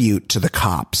contribute to the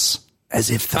cops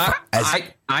as if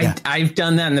I've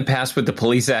done that in the past with the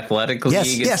police athletic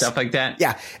league and stuff like that.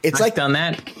 Yeah, I've done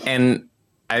that, and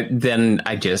then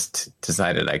I just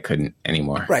decided I couldn't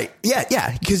anymore. Right?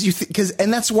 Yeah, because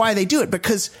and that's why they do it,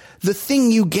 because the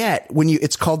thing you get when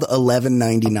it's called the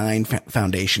 1199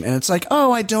 Foundation, and it's like,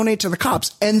 oh, I donate to the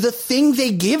cops, and the thing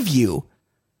they give you.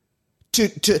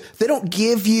 They don't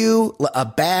give you a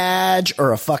badge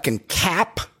or a fucking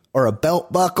cap or a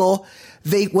belt buckle.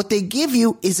 What they give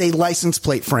you is a license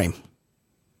plate frame.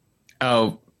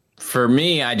 Oh, for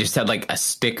me, I just had like a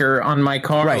sticker on my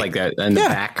car, like in the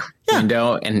back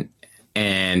window, and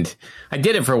I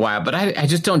did it for a while, but I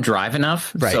just don't drive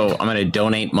enough. Right. So I'm going to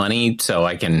donate money so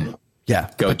I can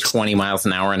go 20 miles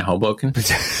an hour in Hoboken.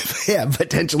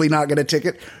 Potentially not get a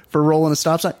ticket for rolling a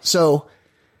stop sign. So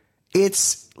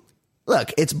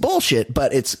look, it's bullshit,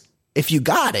 but if you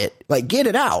got it, like, get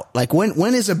it out. Like,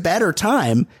 when is a better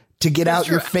time to get out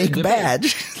your fake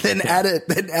badge than at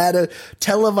a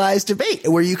televised debate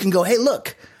where you can go, hey,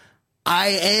 look, I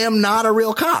am not a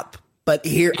real cop, but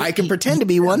here I can pretend to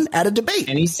be one at a debate.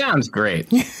 And he sounds great.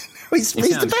 he's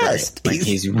the best. Like,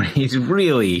 he's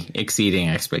really exceeding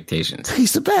expectations.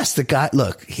 He's the best. The guy,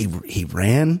 look, he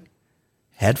ran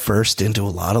head first into a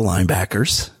lot of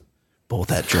linebackers, both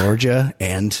at Georgia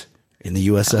and in the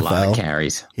USFL. A lot of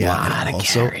carries. Yeah.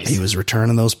 He was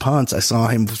returning those punts. I saw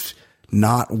him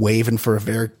not waving for a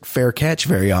very fair catch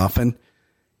very often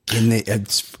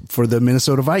for the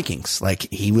Minnesota Vikings.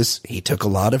 Like, he took a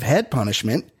lot of head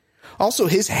punishment. Also,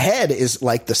 his head is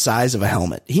like the size of a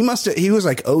helmet. He was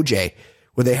like OJ,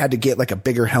 where they had to get like a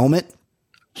bigger helmet.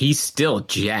 He's still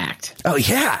jacked. Oh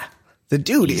yeah. The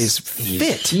dude is fit.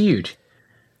 He's huge.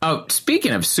 Oh,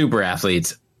 speaking of super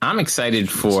athletes, I'm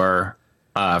excited for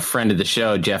friend of the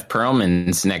show, Jeff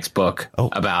Perlman's next book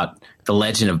about the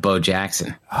legend of Bo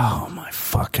Jackson. Oh, my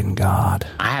fucking God.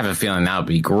 I have a feeling that would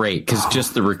be great, because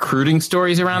just the recruiting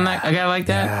stories around a guy like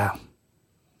that.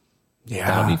 Yeah.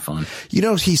 That would be fun. You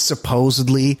know, he's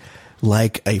supposedly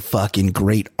like a fucking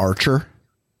great archer.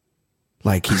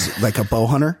 Like, he's like a bow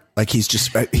hunter. Like,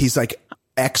 he's like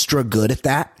extra good at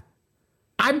that.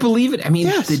 I believe it. I mean,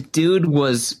 the dude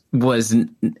was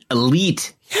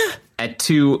elite at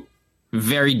two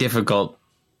very difficult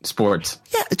sports.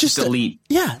 Yeah, just elite.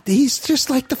 He's just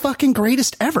like the fucking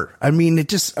greatest ever. I mean,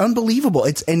 it's just unbelievable.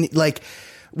 And like,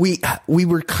 we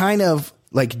were kind of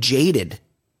like jaded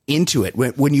into it.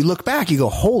 When you look back, you go,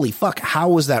 holy fuck, how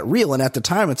was that real? And at the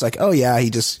time, it's like, oh yeah,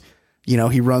 he just,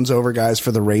 he runs over guys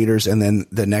for the Raiders, and then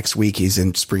the next week he's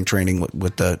in spring training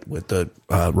with the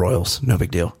Royals. No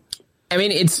big deal. I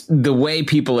mean, it's the way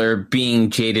people are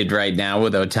being jaded right now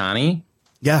with Ohtani.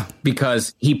 Yeah.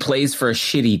 Because he plays for a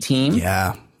shitty team.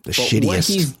 Yeah. The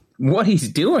shittiest. What he's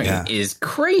doing is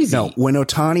crazy. No, when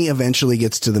Ohtani eventually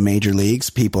gets to the major leagues,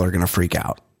 people are going to freak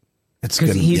out.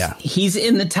 He's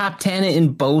in the top 10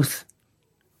 in both.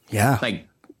 Yeah.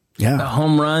 The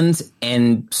home runs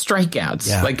and strikeouts.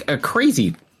 Yeah. Like a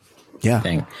crazy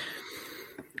thing.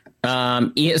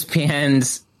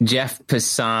 ESPN's Jeff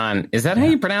Passan. Is that how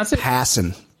you pronounce it?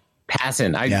 Passan.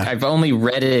 I've only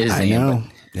read it as I know.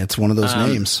 It's one of those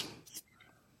names.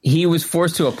 He was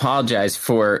forced to apologize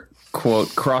for,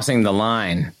 quote, crossing the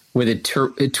line with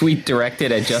a tweet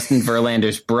directed at Justin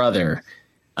Verlander's brother.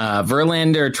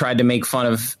 Verlander tried to make fun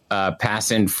of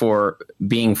Passan for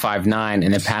being 5'9",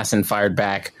 and then Passan fired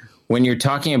back, when you're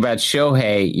talking about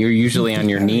Shohei, you're usually on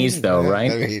your knees, though,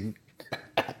 right? I mean,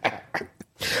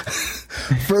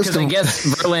 first, I guess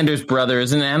Verlander's brother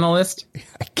is an analyst.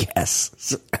 I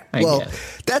guess.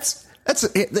 That's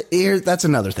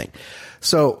another thing.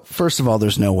 So first of all,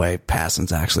 there's no way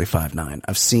Passon's actually 5'9".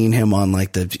 I've seen him on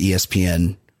like the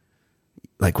ESPN,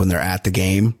 like when they're at the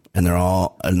game and they're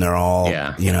all,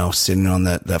 you know, sitting on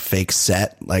the fake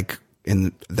set, like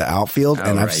in the outfield.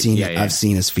 And I've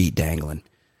seen his feet dangling,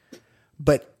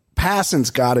 but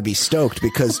Passon's got to be stoked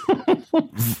because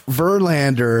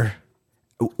Verlander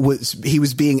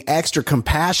was being extra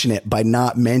compassionate by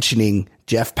not mentioning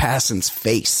Jeff Passon's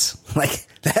face. Like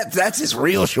that's his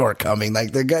real shortcoming.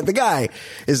 Like the guy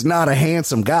is not a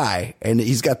handsome guy, and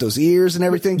he's got those ears and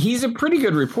everything. He's a pretty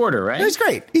good reporter, right? He's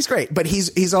great. But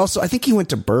he's also, I think he went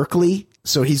to Berkeley.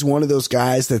 So he's one of those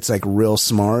guys that's like real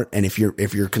smart. And if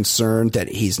you're concerned that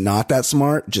he's not that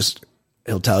smart,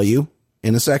 he'll tell you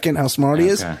in a second how smart he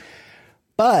is.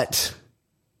 But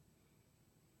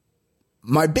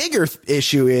my bigger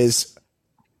issue is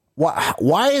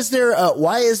why is there a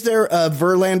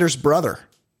Verlander's brother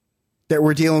that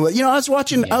we're dealing with? You know, I was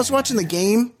watching the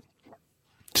game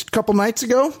a couple nights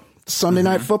ago, Sunday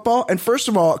Night Football, and first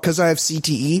of all, because I have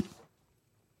CTE,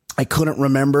 I couldn't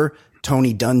remember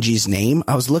Tony Dungy's name.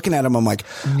 I was looking at him. I'm like,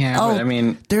 but I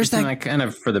mean, there's that kind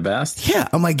of for the best. Yeah,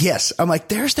 I'm like, yes. I'm like,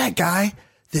 there's that guy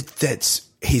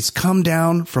he's come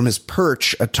down from his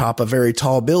perch atop a very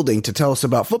tall building to tell us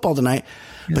about football tonight.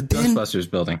 But then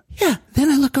Ghostbusters building. Yeah. Then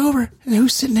I look over and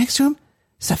who's sitting next to him?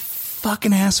 It's that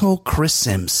fucking asshole, Chris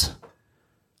Sims.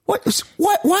 Why does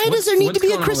there need to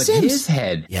be a Chris Sims? His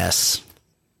head. Yes.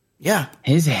 Yeah.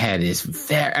 His head is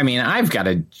very, I mean, I've got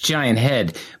a giant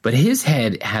head, but his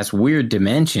head has weird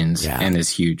dimensions and is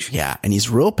huge. Yeah. And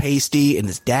he's real pasty and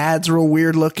his dad's real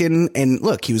weird looking. And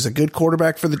look, he was a good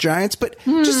quarterback for the Giants, but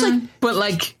just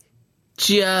like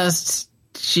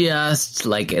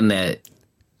like in the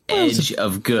edge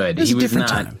of good. He was not.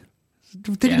 Time.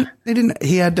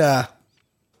 He had,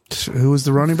 who was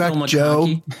the running back?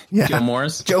 Joe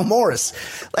Morris. Joe Morris.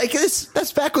 Like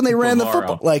that's back when they ran the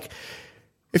football. Like,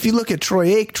 if you look at Troy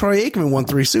Aikman won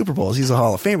 3 Super Bowls. He's a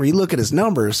Hall of Famer. You look at his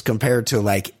numbers compared to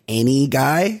like any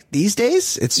guy these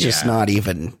days, it's just not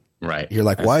even right. You're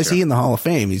like, why is he in the Hall of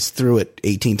Fame? He's threw it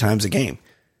 18 times a game.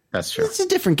 That's true. It's a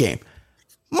different game.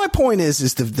 My point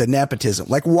is the nepotism.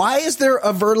 Like, why is there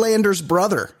a Verlander's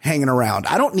brother hanging around?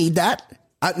 I don't need that.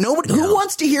 Nobody who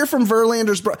wants to hear from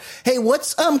Verlander's brother. Hey,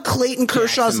 what's Clayton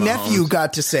Kershaw's nephew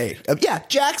got to say?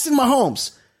 Jackson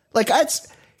Mahomes. Like,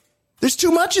 there's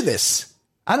too much of this.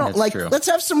 I don't let's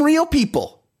have some real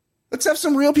people.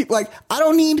 Like, I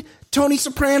don't need Tony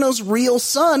Soprano's real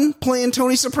son playing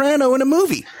Tony Soprano in a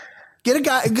movie. Get a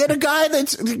guy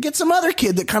get some other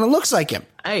kid that kind of looks like him.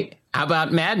 Hey, how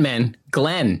about Mad Men?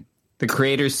 Glenn, the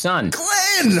creator's son.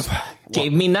 Glenn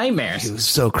gave me nightmares. He was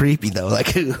so creepy though. Like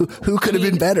who could have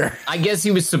been better? I guess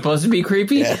he was supposed to be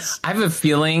creepy. Yes. I have a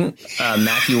feeling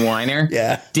Matthew Weiner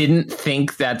didn't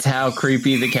think that's how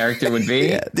creepy the character would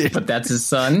be, but that's his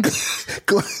son.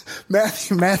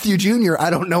 Matthew Jr., I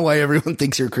don't know why everyone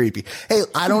thinks you're creepy. Hey,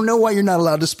 I don't know why you're not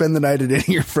allowed to spend the night at any of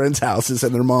your friends' houses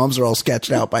and their moms are all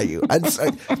sketched out by you.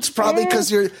 It's probably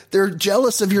because they're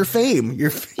jealous of your fame.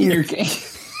 Your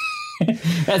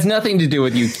has nothing to do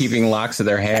with you keeping locks of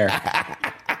their hair.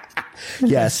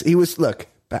 Yes, he was. Look,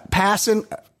 Passon.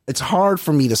 It's hard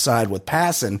for me to side with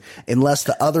Passon unless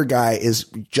the other guy is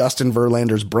Justin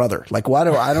Verlander's brother. Like,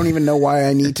 I don't even know why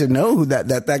I need to know who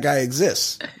that guy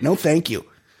exists. No, thank you.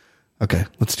 Okay,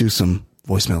 let's do some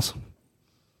voicemails.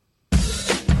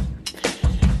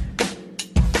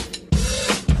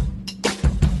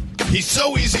 He's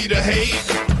so easy to hate.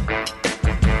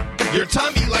 Your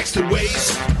time he likes to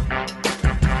waste.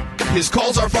 His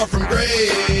calls are far from great.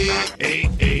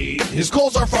 His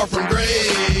calls are far from great.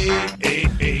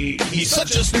 He's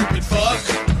such a stupid fuck.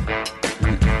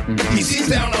 He seems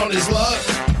down on his luck.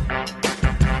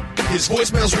 His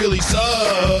voicemails really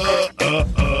suck.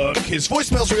 His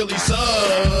voicemails really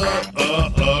suck.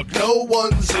 No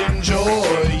one's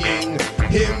enjoying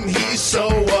him. He's so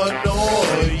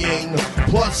annoying.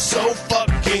 Plus so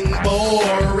fucking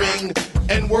boring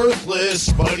and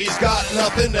worthless, but he's got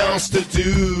nothing else to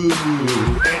do.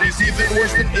 And he's even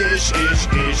worse than ish.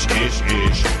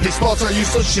 His thoughts are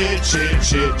useless shit.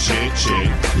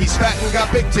 He's fat and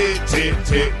got big tits.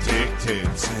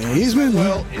 He's been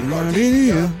well in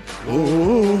Gardenia.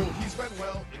 He's been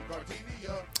well in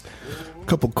Gardenia.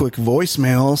 Couple quick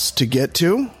voicemails to get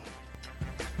to.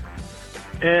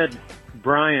 Ed,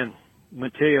 Brian,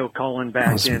 Mateo calling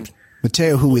back in.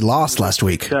 Mateo, who we lost last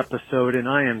week. Episode, and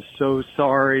I am so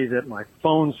sorry that my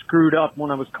phone screwed up when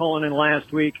I was calling in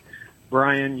last week.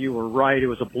 Brian, you were right. It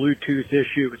was a Bluetooth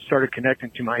issue. It started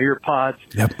connecting to my ear pods.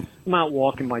 Yep. I'm out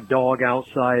walking my dog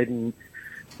outside, and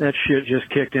That shit just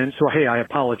kicked in. So, hey, I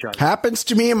apologize. Happens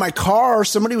to me in my car.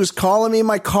 Somebody was calling me in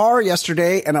my car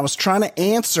yesterday, and I was trying to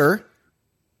answer.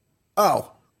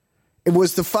 Oh, it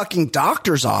was the fucking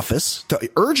doctor's office, the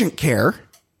urgent care.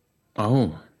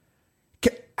 Oh.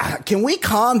 Can we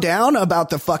calm down about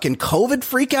the fucking COVID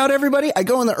freak out, everybody? I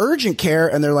go in the urgent care,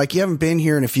 and they're like, you haven't been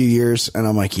here in a few years. And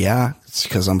I'm like, yeah, it's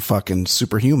because I'm fucking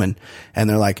superhuman. And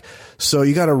they're like, so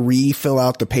you got to refill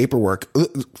out the paperwork.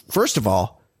 First of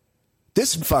all,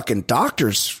 this fucking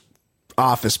doctor's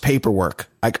office paperwork.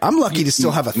 Like, I'm lucky to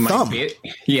still have a thumb.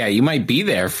 You might be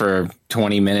there for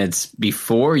 20 minutes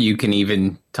before you can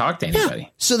even talk to anybody. Yeah.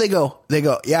 So they go,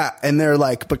 yeah. And they're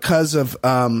like, because of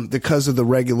the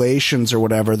regulations or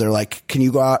whatever, they're like, can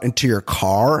you go out into your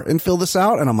car and fill this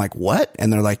out? And I'm like, what?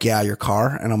 And they're like, yeah, your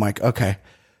car. And I'm like, okay.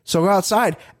 So I go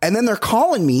outside, and then they're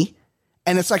calling me,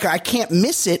 and it's like, I can't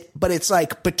miss it, but it's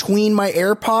like between my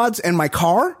AirPods and my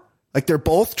car. Like, they're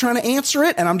both trying to answer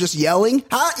it, and I'm just yelling,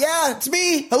 "Hi, yeah, it's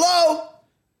me. Hello."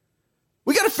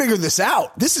 We got to figure this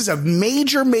out. This is a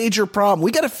major, major problem.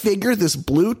 We got to figure this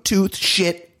Bluetooth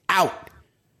shit out.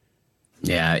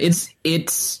 Yeah,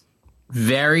 it's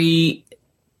very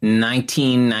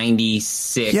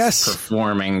 1996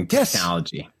 performing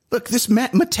technology. Yes. Look, this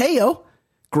Mateo,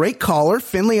 great caller,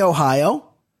 Findlay, Ohio.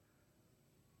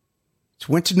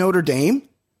 Went to Notre Dame.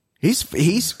 He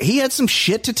had some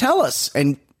shit to tell us,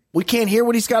 and we can't hear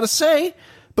what he's got to say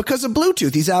because of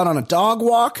Bluetooth. He's out on a dog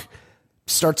walk,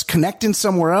 starts connecting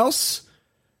somewhere else.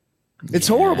 It's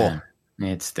horrible.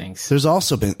 It stinks. There's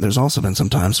also been some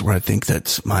times where I think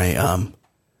that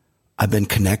I've been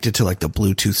connected to like the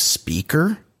Bluetooth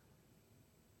speaker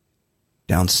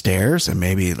downstairs, and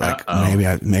maybe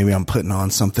I'm putting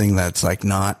on something that's like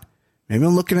not. Maybe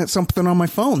I'm looking at something on my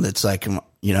phone that's like,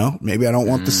 maybe I don't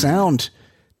want the sound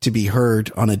to be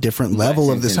heard on a different level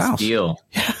of this house. Yes.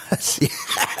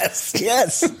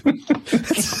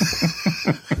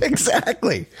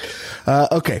 Exactly.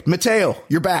 Okay, Mateo,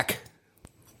 you're back.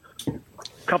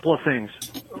 Couple of things.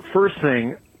 First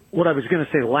thing, what I was going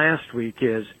to say last week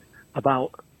is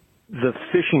about the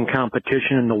fishing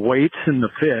competition and the weights and the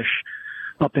fish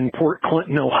up in Port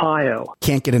Clinton, Ohio.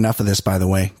 Can't get enough of this, by the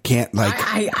way. Can't get enough.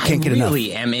 I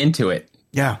really am into it.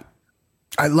 Yeah.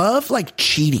 I love like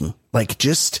cheating. Like,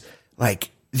 just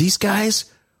like these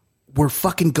guys were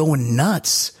fucking going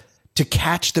nuts to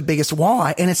catch the biggest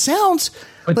walleye, and it sounds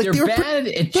but like they're bad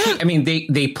at I mean,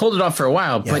 they pulled it off for a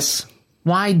while, but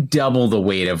why double the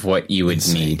weight of what you would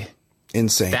need?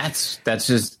 Insane. That's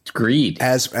just greed.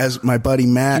 As my buddy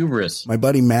Matt, hubris. My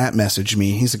buddy Matt messaged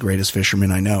me. He's the greatest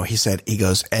fisherman I know. He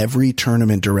goes, every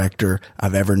tournament director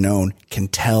I've ever known can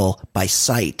tell by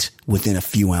sight within a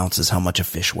few ounces how much a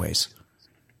fish weighs.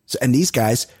 So, and these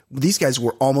guys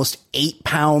were almost 8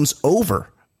 pounds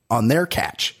over on their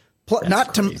catch.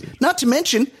 Not to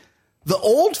mention the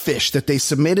old fish that they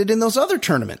submitted in those other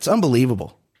tournaments.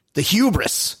 Unbelievable. The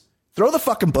hubris. Throw the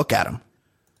fucking book at them.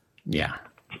 Yeah.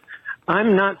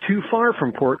 I'm not too far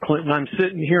from Port Clinton. I'm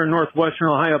sitting here in northwestern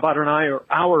Ohio, about an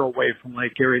hour away from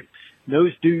Lake Erie.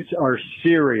 Those dudes are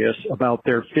serious about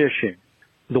their fishing.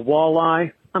 The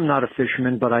walleye, I'm not a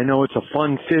fisherman, but I know it's a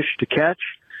fun fish to catch.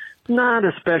 Not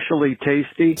especially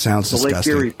tasty. Sounds disgusting. The Lake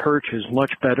Erie perch is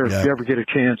much better. Yeah. If you ever get a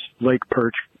chance, Lake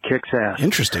perch kicks ass.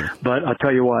 Interesting. But I'll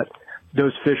tell you what,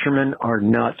 those fishermen are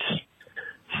nuts.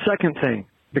 Second thing,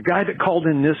 the guy that called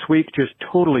in this week just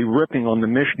totally ripping on the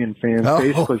Michigan fans,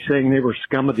 basically saying they were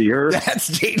scum of the earth.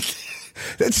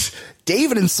 That's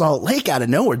David in Salt Lake out of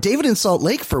nowhere. David in Salt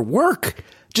Lake for work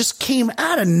just came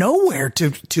out of nowhere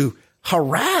to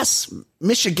harass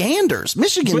Michiganders.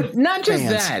 But not just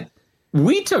that.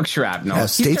 We took shrapnel. Yeah,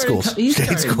 state schools. He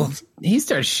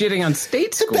started shitting on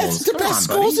state schools. The best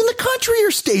schools in the country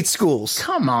are state schools.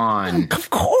 Come on. Of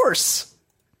course.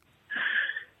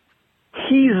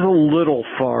 He's a little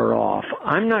far off.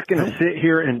 I'm not going to sit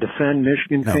here and defend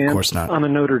Michigan fans. Of course not. I'm a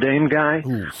Notre Dame guy,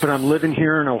 but I'm living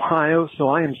here in Ohio, so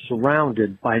I am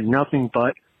surrounded by nothing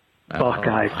but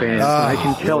Buckeye fans. I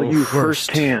can tell you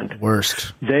firsthand.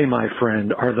 Worst. They, my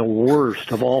friend, are the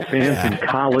worst of all fans in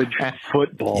college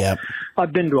football. Yep.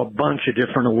 I've been to a bunch of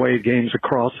different away games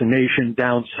across the nation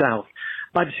down south.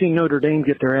 I've seen Notre Dame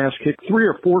get their ass kicked 3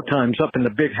 or 4 times up in the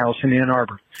big house in Ann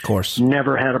Arbor. Of course.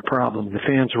 Never had a problem. The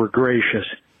fans were gracious.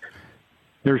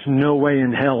 There's no way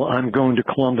in hell I'm going to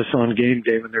Columbus on game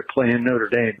day when they're playing Notre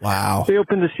Dame. Wow. They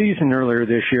opened the season earlier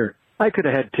this year. I could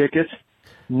have had tickets.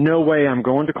 No way I'm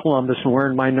going to Columbus and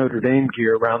wearing my Notre Dame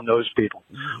gear around those people.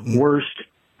 Worst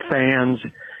fans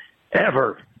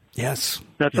ever. Yes.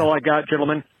 That's all I got,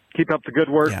 gentlemen. Keep up the good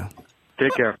work. Yeah.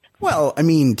 Take care. Well, I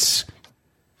mean,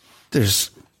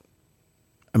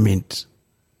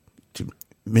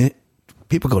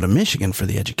 people go to Michigan for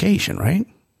the education, right?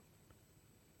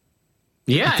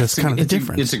 Yeah, that's kind of the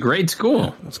difference. It's a great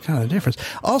school. That's kind of the difference.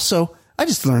 Also, I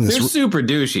just learned this. They're super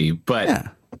douchey, but yeah.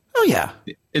 Oh yeah,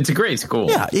 it's a great school.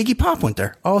 Yeah, Iggy Pop went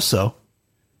there. Also,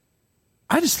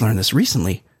 I just learned this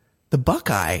recently. The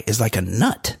Buckeye is like a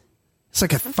nut. It's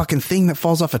like a fucking thing that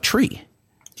falls off a tree.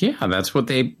 Yeah, that's what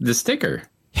the sticker.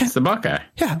 Yeah. It's the Buckeye.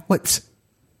 Yeah, what's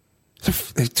the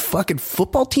fucking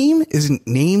football team isn't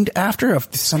named after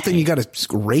something you got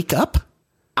to rake up?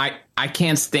 I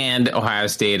can't stand Ohio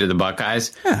State or the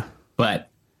Buckeyes. Yeah. But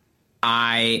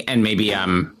maybe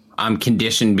I'm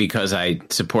conditioned because I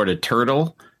support a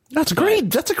turtle. That's a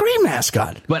great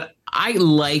mascot. But I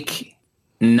like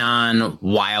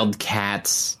non-Wildcats,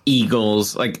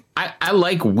 Eagles. Like I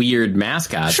like weird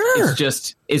mascots. Sure.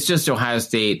 It's just Ohio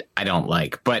State I don't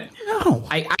like. But no.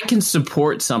 I can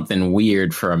support something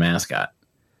weird for a mascot.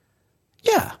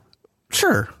 Yeah.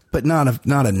 Sure. But not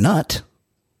a nut.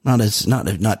 Not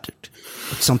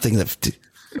something that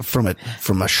from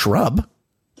a shrub.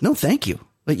 No, thank you.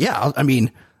 But yeah, I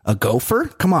mean, a gopher?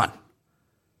 Come on.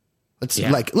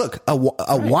 Look, a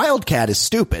wildcat is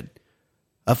stupid.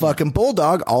 A fucking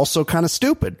bulldog, also kind of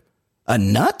stupid. A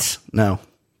nut? No,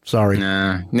 sorry.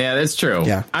 Yeah, that's true.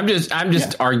 Yeah. I'm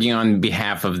just arguing on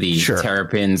behalf of the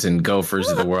terrapins and gophers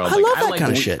of the world. I love that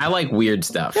kind of shit. I like weird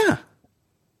stuff. Yeah.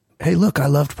 Hey, look, I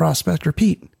loved Prospector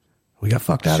Pete. We got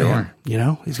fucked out of him. You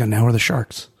know, he's got now we're the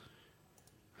Sharks.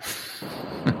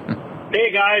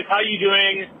 Hey guys, how you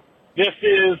doing? This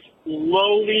is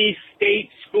lowly state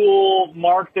school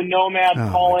Mark the Nomad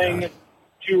calling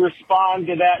to respond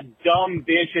to that dumb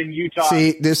bitch in Utah.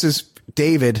 See, this is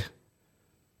David.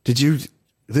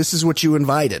 This is what you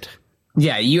invited.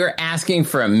 Yeah, you're asking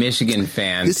for a Michigan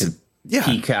fan to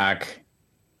peacock.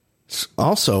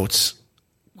 Also,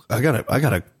 I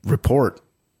gotta report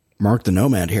Mark the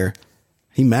Nomad here.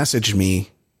 He messaged me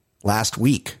last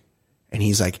week and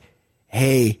he's like,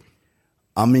 "Hey,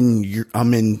 I'm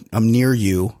near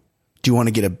you. Do you want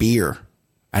to get a beer?"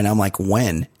 And I'm like,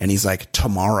 "When?" And he's like,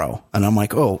 "Tomorrow." And I'm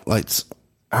like, "Oh,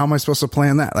 how am I supposed to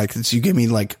plan that? Like, you give me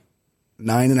like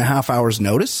 9.5 hours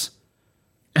notice?"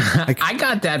 Like, I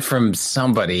got that from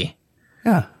somebody.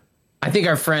 Yeah. I think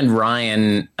our friend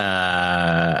Ryan,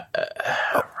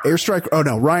 Airstrike. Oh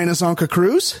no, Ryan Azonka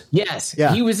Cruz. Yes.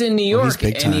 Yeah. He was in New York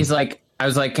and he's like, I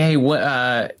was like, "Hey,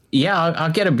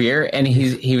 I'll get a beer." And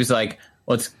he was like,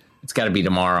 "Well, it's got to be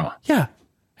tomorrow." Yeah.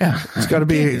 Yeah. It's got to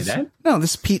be. No,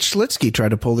 this Pete Schlitzky tried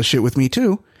to pull the shit with me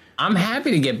too. I'm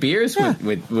happy to get beers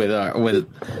with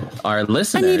our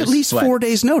listeners. I need at least 4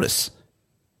 days notice.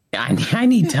 I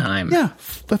need time. Yeah.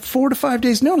 But 4 to 5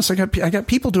 days notice. I got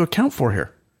people to account for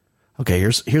here. Okay.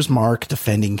 Here's Mark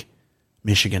defending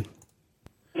Michigan.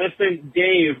 Listen,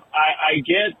 Dave, I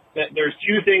get that there's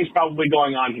two things probably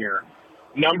going on here.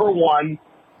 Number one,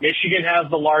 Michigan has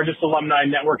the largest alumni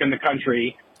network in the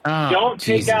country. Don't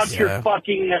take out your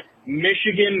fucking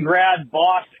Michigan grad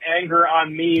boss anger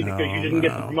on me because you didn't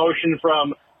get the promotion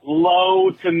from low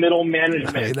to middle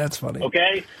management. Hey, that's funny.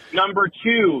 Okay? Number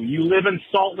two, you live in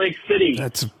Salt Lake City.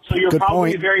 So you're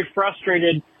probably very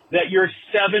frustrated that your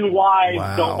 7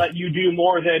 wives don't let you do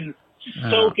more than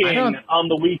soaking on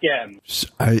the weekend.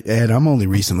 Ed, I'm only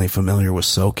recently familiar with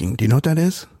soaking. Do you know what that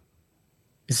is?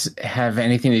 Does it have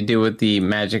anything to do with the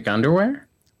magic underwear?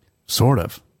 Sort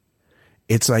of.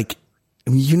 It's like,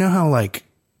 you know how like,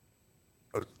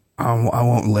 I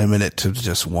won't limit it to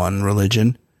just one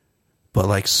religion, but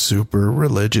like super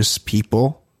religious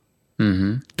people,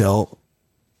 they'll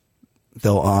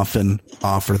often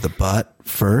offer the butt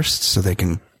first so they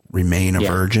can remain a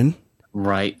virgin.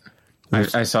 Right.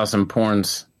 I saw some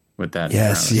porns with that.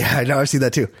 Yes. Yeah, I know. I see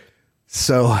that too.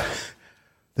 So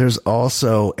there's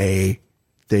also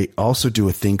they also do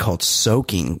a thing called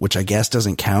soaking, which I guess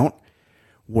doesn't count.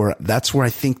 That's where I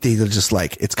think they're just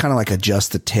like, it's kind of like a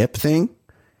just the tip thing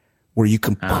where you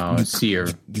can,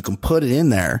 you can put it in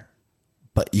there,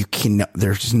 but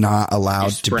they're just not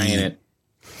allowed to be.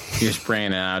 You're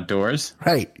spraying it outdoors.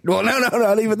 Right. Well, no,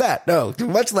 not even that. No,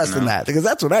 much less than that, because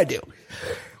that's what I do.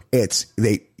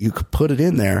 You could put it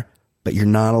in there, but you're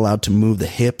not allowed to move the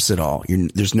hips at all.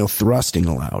 There's no thrusting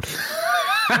allowed.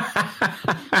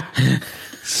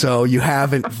 So you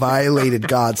haven't violated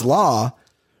God's law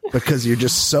because you're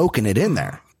just soaking it in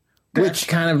there. Which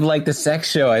kind of like the sex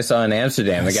show I saw in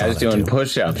Amsterdam. The guy was doing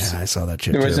push-ups. Yeah, I saw that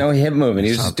shit. There was no hip movement.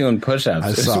 He was just doing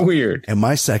push-ups. It's weird. In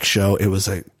my sex show, it was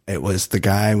the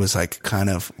guy was like kind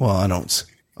of,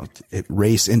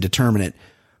 race indeterminate,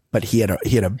 but he had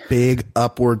a big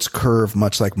upwards curve,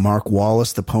 much like Mark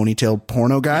Wallace, the ponytail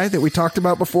porno guy that we talked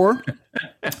about before.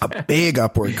 A big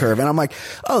upward curve. And I'm like,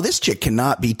 oh, this chick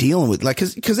cannot be dealing with, like,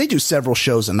 cause they do several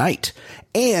shows a night.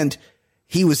 And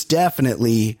he was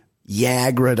definitely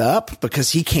Yagra'd up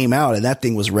because he came out and that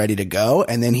thing was ready to go.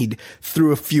 And then he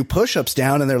threw a few push-ups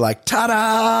down and they're like,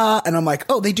 ta-da. And I'm like,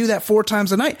 oh, they do that 4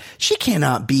 times a night. She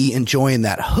cannot be enjoying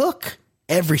that hook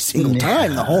every single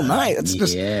time the whole night. It's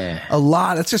just a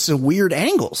lot. It's just a weird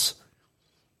angles.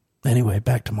 Anyway,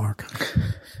 back to Mark.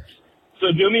 So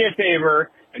do me a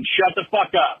favor and shut the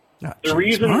fuck up. The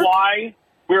reason why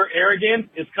we're arrogant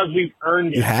is because we've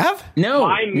earned it. You have? No.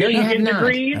 My Michigan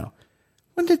degree. No.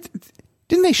 When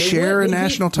didn't they share a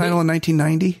national title in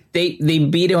 1990? They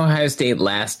beat Ohio State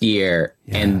last year,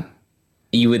 and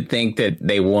you would think that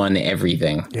they won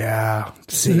everything. Yeah.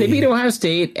 See. They beat Ohio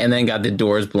State and then got the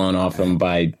doors blown off them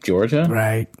by Georgia.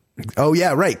 Right. Oh,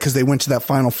 yeah, right, because they went to that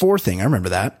Final Four thing. I remember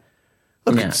that.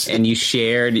 Look, and you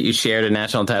shared a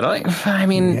national title. Like, I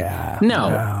mean,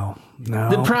 no.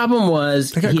 The problem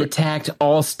was he attacked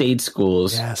all state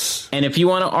schools. Yes. And if you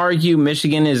want to argue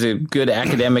Michigan is a good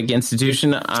academic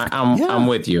institution, I'm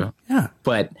with you. Yeah.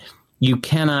 But you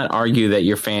cannot argue that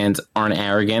your fans aren't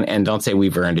arrogant and don't say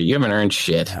we've earned it. You haven't earned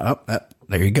shit. Oh,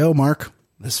 there you go, Mark.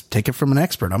 Let's take it from an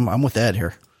expert. I'm with Ed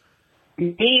here.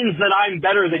 Means that I'm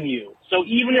better than you. So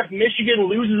even if Michigan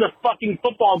loses a fucking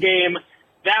football game,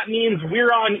 that means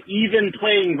we're on even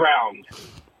playing ground.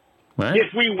 What?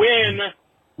 If we win,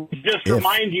 just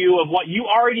remind you of what you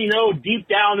already know deep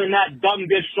down in that dumb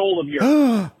bitch soul of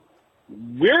yours.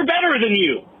 We're better than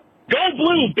you. Go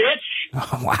blue, bitch.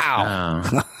 Oh,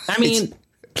 wow. I mean,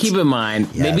 keep in mind,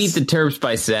 they beat the Terps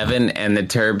by 7, and the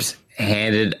Terps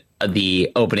handed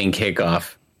the opening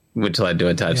kickoff, which led to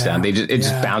a touchdown. It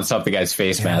just bounced off the guy's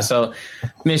face mask. So,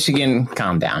 Michigan,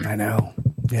 calm down. I know.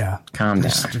 Yeah. Calm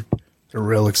down. They're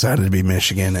real excited to be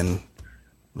Michigan, and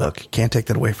look, you can't take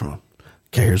that away from them.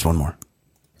 Okay, here's one more.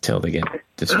 Till they get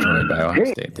destroyed by Ohio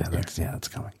State. That's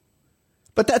coming.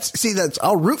 But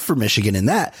I'll root for Michigan in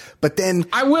that. But then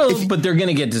I will, but they're going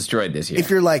to get destroyed this year. If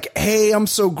you're like, hey, I'm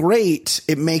so great,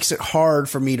 it makes it hard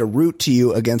for me to root to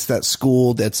you against that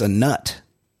school that's a nut.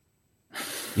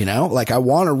 You know, like I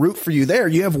want to root for you there.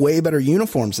 You have way better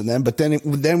uniforms than them. But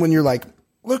then when you're like,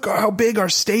 look how big our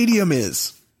stadium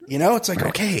is, you know, it's like,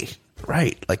 okay,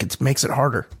 right. Like it makes it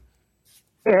harder.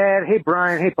 Ed, hey,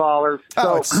 Brian, hey, ballers.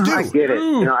 So I get it.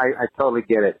 Ooh. You know, I totally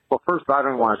get it. Well, first, I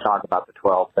don't want to talk about the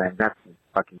 12 thing. That's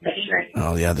fucking insane.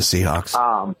 Oh, yeah, the Seahawks.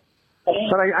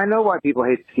 But I know why people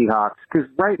hate the Seahawks, because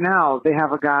right now they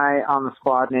have a guy on the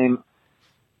squad named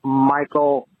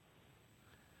Michael.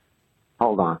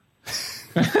 Hold on.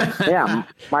 Not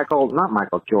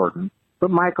Michael Jordan,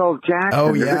 but Michael Jackson.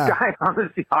 Oh, yeah. There's a guy on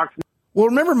the Seahawks. Well,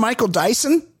 remember Michael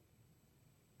Dyson?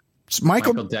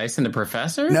 Michael Dyson, the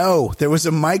professor? No, there was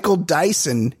a Michael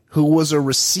Dyson who was a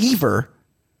receiver.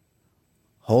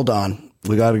 Hold on.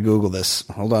 We got to Google this.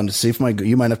 Hold on to see if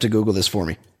you might have to Google this for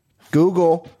me.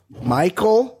 Google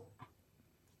Michael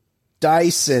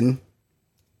Dyson,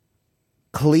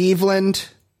 Cleveland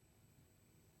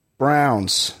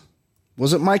Browns.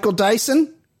 Was it Michael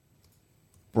Dyson?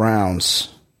 Browns.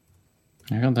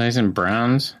 Michael Dyson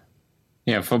Browns?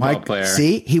 Yeah, football player.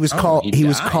 See, he was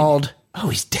called. Oh,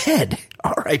 he's dead.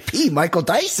 R.I.P. Michael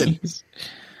Dyson.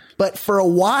 But for a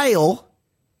while,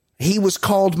 he was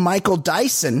called Michael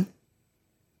Dyson,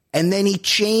 and then he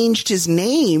changed his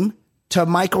name to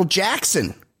Michael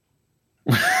Jackson.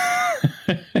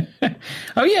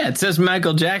 Oh, yeah, it says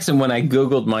Michael Jackson when I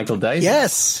Googled Michael Dyson.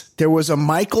 Yes, there was a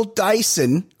Michael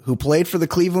Dyson who played for the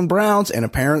Cleveland Browns and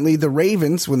apparently the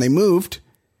Ravens when they moved.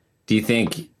 Do you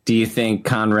think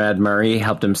Conrad Murray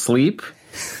helped him sleep?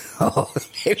 Oh,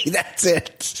 maybe that's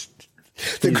it.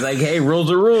 He's like, hey,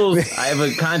 rules are rules. I have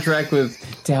a contract to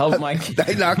help Mike.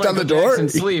 I knocked on the door. Jackson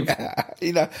sleep.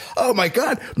 Yeah, oh my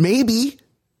God. Maybe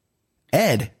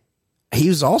Ed. He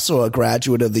was also a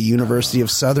graduate of the University of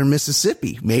Southern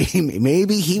Mississippi.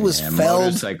 Maybe he was felled.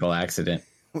 Motorcycle accident.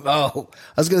 Oh,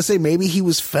 I was going to say maybe he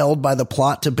was felled by the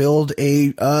plot to build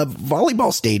a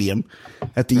volleyball stadium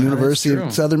at the University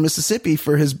of Southern Mississippi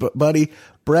for his buddy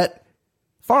Brett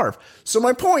Favre. So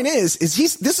my point is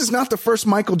this is not the first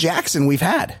Michael Jackson we've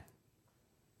had.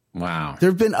 Wow. There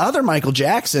have been other Michael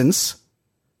Jacksons,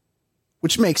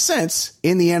 which makes sense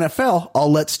in the NFL.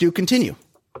 I'll let Stu continue.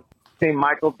 Say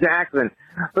Michael Jackson,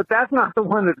 but that's not the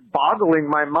one that's boggling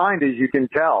my mind, as you can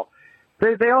tell.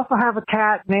 They also have a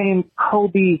cat named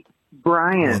Kobe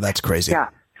Bryant. Oh, that's crazy. Yeah.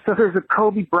 So there's a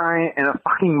Kobe Bryant and a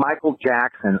fucking Michael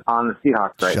Jackson on the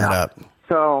Seahawks right now. Shut up.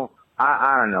 So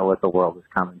I don't know what the world is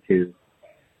coming to.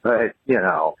 But, you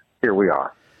know, here we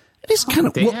are. He's kind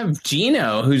of. They have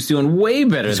Gino, who's doing way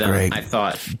better than great. I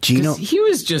thought. Gino, he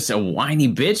was just a whiny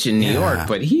bitch in New York,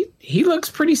 but he looks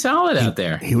pretty solid out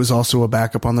there. He was also a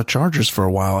backup on the Chargers for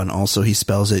a while, and also he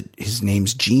spells it. His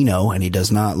name's Gino, and he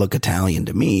does not look Italian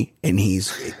to me. And he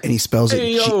spells it.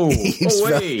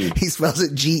 He spells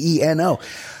it Geno,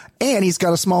 and he's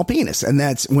got a small penis, and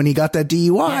that's when he got that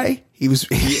DUI. He was,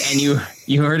 and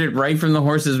you heard it right from the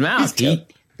horse's mouth.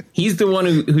 He's the one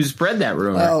who spread that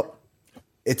rumor. Well,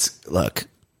 it's got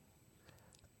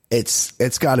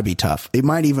to be tough. It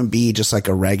might even be just like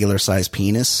a regular size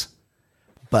penis,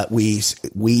 but we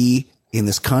in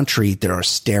this country, there are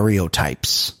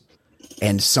stereotypes,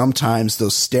 and sometimes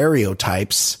those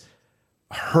stereotypes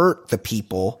hurt the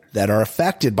people that are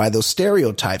affected by those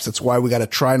stereotypes. That's why we got to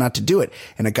try not to do it.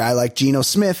 And a guy like Geno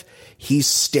Smith, he's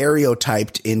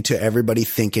stereotyped into everybody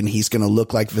thinking he's going to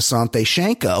look like Visanthe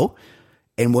Shenko.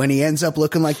 And when he ends up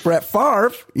looking like Brett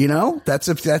Favre, that's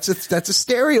a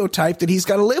stereotype that he's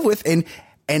got to live with. And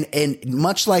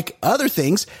much like other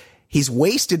things, he's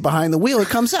wasted behind the wheel. It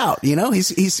comes out,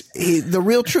 he's the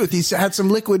real truth. He's had some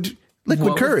liquid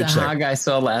courage. Was the hog I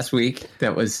saw last week?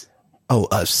 That was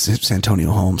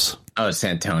Santonio Holmes. Oh,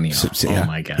 Santonio. Yeah, oh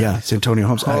my God. Yeah. Santonio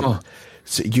Holmes. Oh.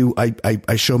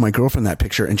 I showed my girlfriend that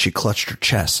picture and she clutched her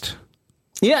chest.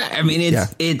 Yeah. I mean,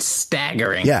 it's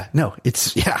staggering. Yeah. No,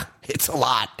 it's a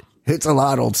lot. It's a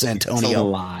lot, old Santonio. It's a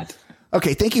lot.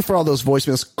 Okay. Thank you for all those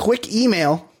voicemails. Quick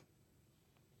email.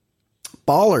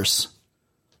 Ballers.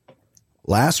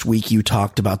 Last week you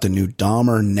talked about the new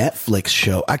Dahmer Netflix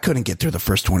show. I couldn't get through the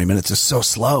first 20 minutes. It's so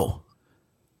slow.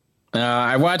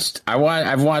 I've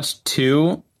watched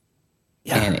 2.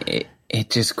 Yeah. And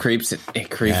it just creeps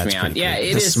me out. Yeah,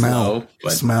 it is slow.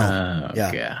 But, smell. Oh,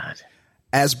 yeah. God.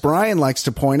 As Brian likes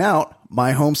to point out,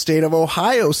 my home state of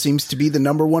Ohio seems to be the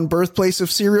 #1 birthplace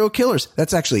of serial killers.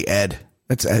 That's actually Ed.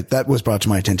 That was brought to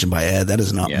my attention by Ed. That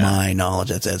is not my knowledge.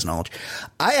 That's Ed's knowledge.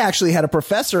 I actually had a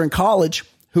professor in college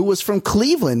who was from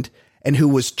Cleveland and who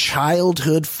was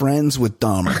childhood friends with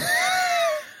Dahmer.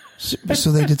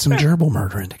 So they did some gerbil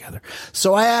murdering together.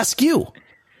 So I ask you,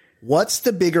 what's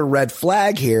the bigger red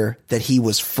flag here, that he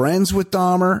was friends with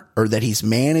Dahmer, or that he's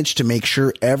managed to make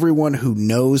sure everyone who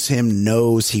knows him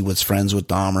knows he was friends with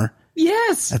Dahmer?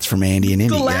 Yes. That's from Andy and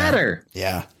Indy. The latter.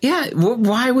 Yeah. Yeah.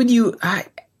 Why would you? I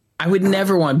would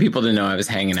never want people to know I was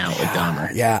hanging out with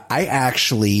Dahmer. Yeah. I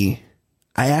actually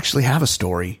have a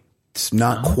story. It's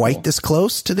not quite this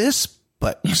close to this,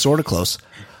 but sort of close.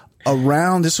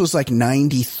 This was like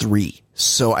 93.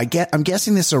 So I'm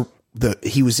guessing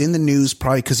he was in the news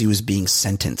probably because he was being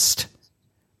sentenced,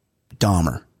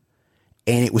 Dahmer.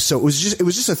 And it was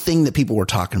just a thing that people were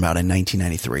talking about in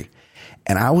 1993.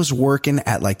 And I was working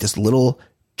at like this little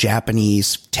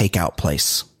Japanese takeout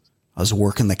place. I was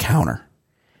working the counter,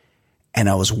 and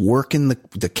I was working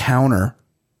the counter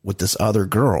with this other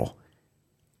girl,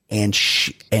 and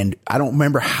I don't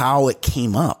remember how it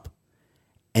came up,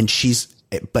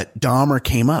 but Dahmer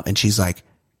came up, and she's like,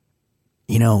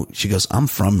 she goes, "I'm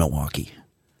from Milwaukee."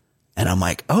 And I'm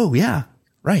like, "Oh yeah,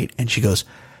 right." And she goes,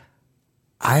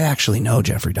 "I actually know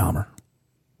Jeffrey Dahmer."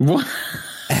 What?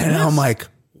 And I'm like,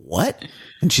 "What?"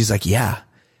 And she's like, "Yeah."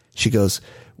 She goes,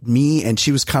 and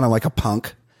she was kind of like a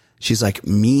punk. She's like,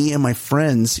 "Me and my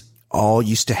friends all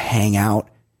used to hang out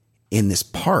in this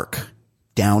park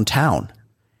downtown.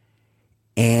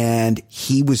 And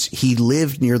he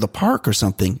lived near the park or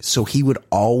something. So he would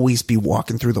always be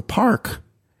walking through the park."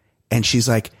 And she's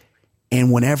like,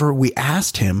 "And whenever we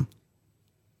asked him,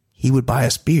 he would buy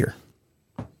us beer."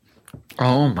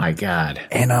 Oh my God.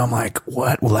 And I'm like,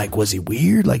 "What? Well, like, was he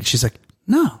weird?" Like, she's like,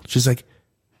 "No." She's like,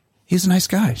 "He's a nice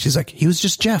guy." She's like, "He was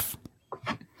just Jeff.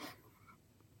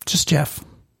 Just Jeff."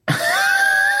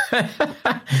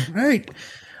 Right.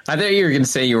 I thought you were going to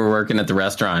say you were working at the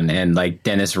restaurant and like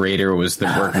Dennis Rader was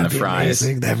working the fries.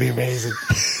 Amazing. That'd be amazing.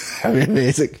 That'd be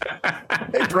amazing.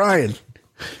 Hey, Brian,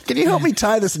 can you help me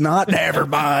tie this knot? Never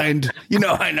mind.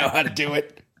 I know how to do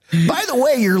it. By the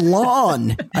way, your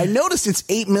lawn, I noticed it's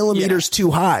 8 millimeters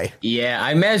too high. Yeah,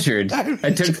 I measured. I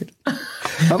took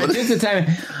the time.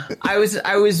 I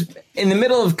was in the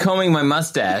middle of combing my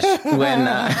mustache when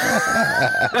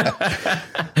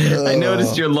I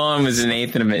noticed your lawn was an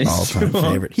 1/8 of an inch. All-time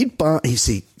favorite.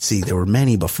 See, there were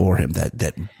many before him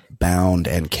that bound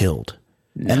and killed.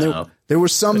 No, and there were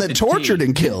some that tortured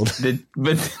and killed.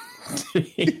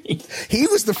 He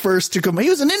was the first to come. He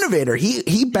was an innovator.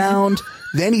 He bound,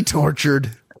 then he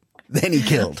tortured, then he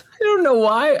killed. I don't know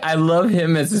why I love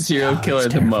him as a serial killer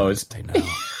the most. I know.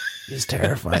 He's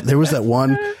terrifying. There was that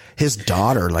one, his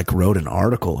daughter wrote an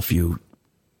article a few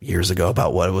years ago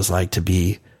about what it was like to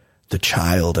be the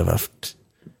child of a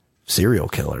serial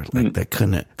killer. Like that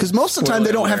couldn't, because most of the time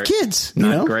they don't have kids. You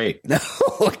know? Great. No,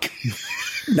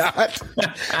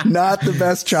 not the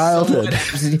best childhood.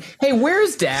 Hey,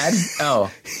 where's Dad?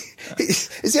 Oh, is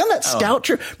he on that scout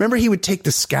trip? Remember, he would take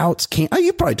the scouts camp. Oh,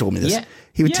 you probably told me this. Yeah.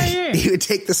 He would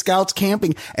take the scouts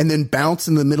camping and then bounce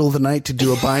in the middle of the night to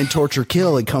do a bind, torture,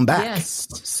 kill, and come back. Yes.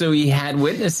 So he had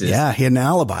witnesses. Yeah, he had an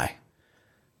alibi.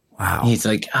 Wow. He's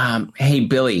like, hey,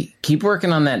 Billy, keep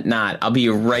working on that knot. I'll be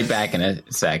right back in a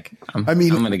sec. I'm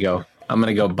gonna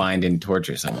go bind and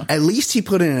torture someone. At least he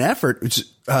put in an effort.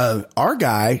 Our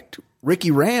guy,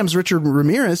 Richard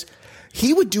Ramirez,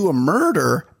 he would do a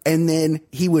murder and then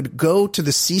he would go to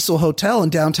the Cecil Hotel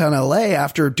in downtown LA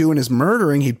after doing his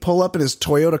murdering. He'd pull up in his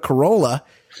Toyota Corolla,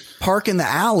 park in the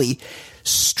alley,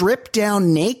 strip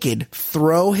down naked,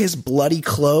 throw his bloody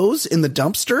clothes in the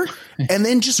dumpster, and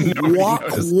then just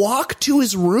walk to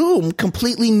his room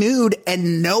completely nude,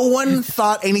 and no one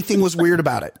thought anything was weird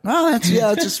about it. Oh, it's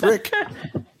just Rick.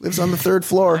 Lives on the third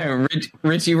floor.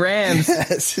 Richie Rams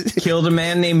killed a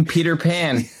man named Peter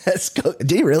Pan. Did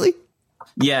he really?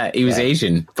 Yeah, he was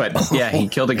Asian, but he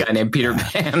killed a guy named Peter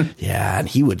Pan. Yeah, and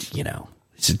he would,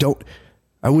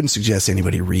 I wouldn't suggest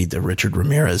anybody read the Richard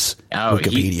Ramirez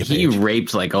Wikipedia page. He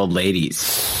raped like old ladies.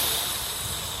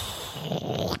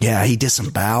 Yeah, he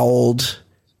disemboweled.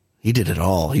 He did it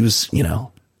all. He was, he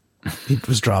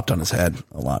was dropped on his head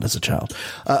a lot as a child.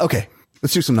 Okay,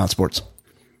 let's do some non-sports.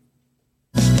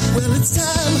 Well, it's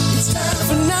time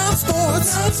for non-sports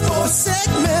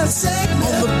segment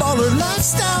on the Baller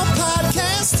Lifestyle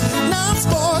Podcast.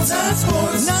 Non-sports.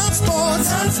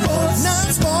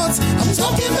 I'm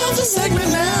talking about the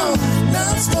segment now.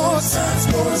 Non-sports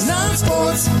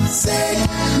segment.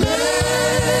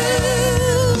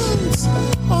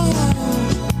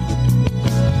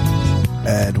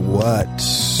 And what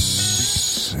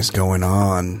is going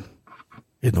on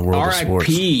in the world of sports?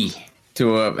 R.I.P.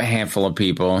 to a handful of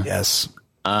people. Yes.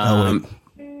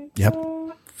 Yep.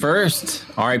 First,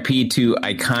 RIP to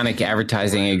iconic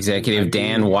advertising executive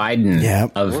Dan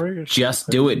Wieden of Just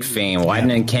Do It fame.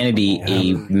 Wieden and Kennedy,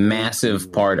 a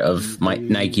massive part of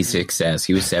Nike's success.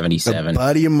 He was 77. A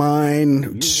buddy of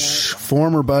mine,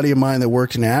 former buddy of mine that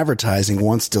worked in advertising,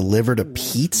 once delivered a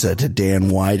pizza to Dan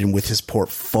Wieden with his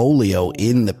portfolio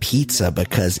in the pizza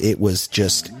because it was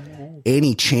just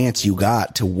any chance you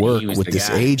got to work with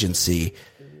this agency,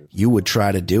 you would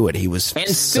try to do it. He was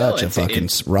such a fucking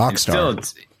rock star.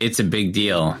 It's a big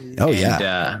deal. Oh,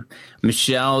 yeah. And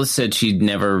Michelle said she'd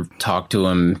never talked to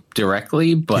him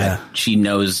directly, but she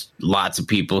knows lots of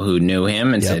people who knew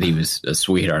him and said he was a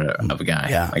sweetheart of a guy.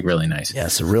 Yeah. Like, really nice.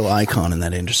 Yes, a real icon in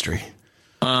that industry.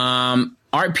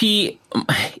 RP,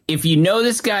 if you know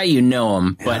this guy, you know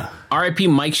him. But RIP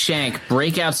Mike Shank,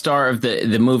 breakout star of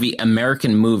the movie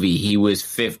American Movie. He was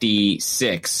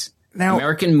 56. Now,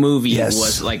 American Movie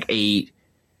was like a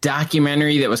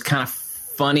documentary that was kind of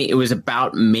funny. It was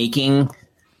about making.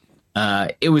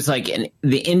 It was like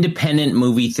the independent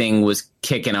movie thing was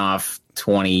kicking off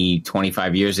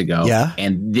 25 years ago. Yeah.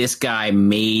 And this guy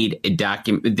made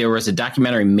there was a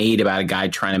documentary made about a guy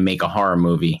trying to make a horror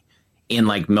movie in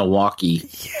like Milwaukee.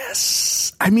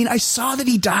 Yes. I mean, I saw that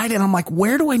he died and I'm like,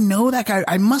 where do I know that guy?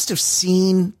 I must have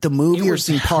seen the movie or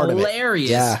seen part of it. Hilarious.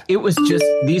 Yeah. It was just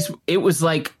it was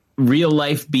like real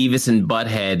life Beavis and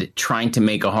Butthead trying to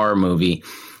make a horror movie.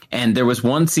 And there was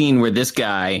one scene where this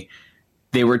guy,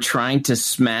 they were trying to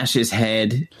smash his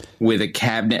head with a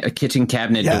kitchen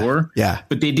cabinet door. Yeah.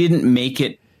 But they didn't make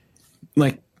it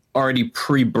like already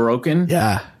pre-broken.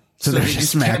 Yeah. So they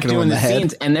just kept doing the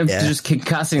scenes and they're just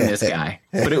concussing this guy.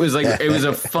 But it was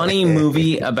a funny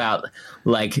movie about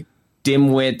like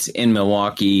dimwits in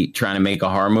Milwaukee trying to make a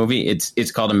horror movie.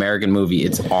 It's called American Movie.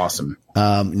 It's awesome.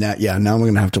 Now I'm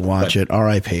going to have to watch it.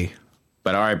 R.I.P.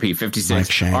 But R.I.P.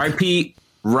 56. R.I.P.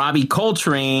 Robbie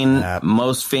Coltrane,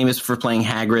 most famous for playing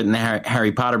Hagrid in the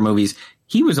Harry Potter movies.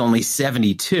 He was only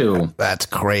 72. That's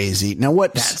crazy. Now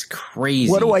that's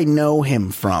crazy. What do I know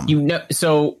him from?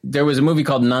 So there was a movie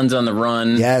called Nuns on the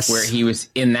Run. Yes. Where he was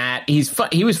in that. He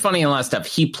was funny in a lot of stuff.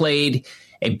 He played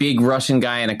a big Russian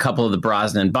guy in a couple of the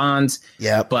Brosnan Bonds.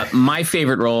 Yeah. But my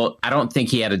favorite role, I don't think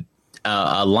he had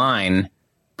a line,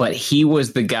 but he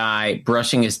was the guy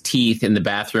brushing his teeth in the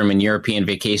bathroom in European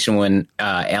Vacation when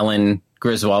Ellen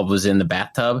Griswold was in the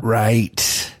bathtub.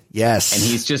 Right. Yes. And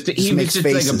he was just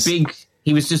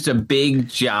a big,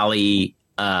 jolly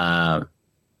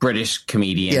British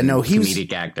comedian.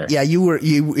 Comedic actor. Yeah,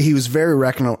 he was very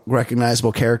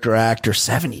recognizable character actor.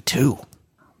 72.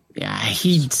 Yeah,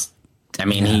 he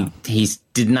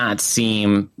did not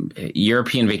seem.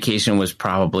 European Vacation was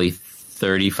probably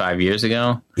 35 years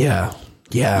ago. Yeah.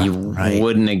 Yeah, you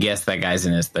wouldn't have guessed that guy's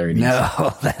in his 30s.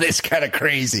 No, that is kind of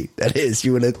crazy. That is.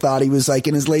 You would have thought he was like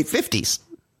in his late 50s.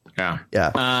 Yeah.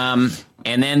 Yeah.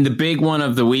 And then the big one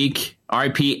of the week,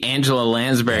 R.I.P. Angela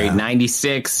Lansbury,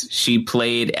 96. She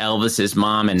played Elvis's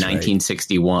mom in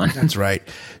 1961. That's right.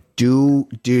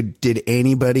 Did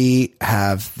anybody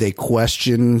have they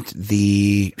questioned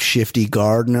the Shifty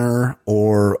Gardner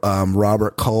or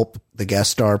Robert Culp, the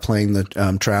guest star playing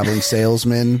the traveling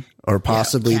salesman, or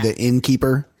possibly the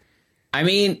innkeeper? I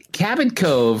mean, Cabot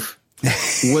Cove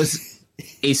was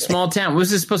a small town.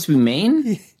 Was it supposed to be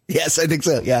Maine? Yes, I think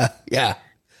so. Yeah.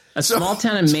 A small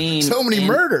town in Maine. So many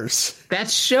murders. That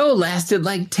show lasted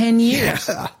like 10 years.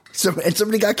 Yeah. And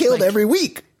somebody got killed every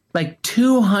week. Like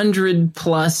 200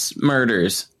 plus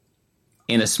murders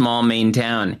in a small Maine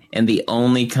town. And the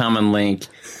only common link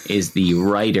is the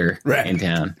writer in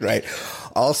town. Right.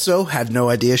 Also, had no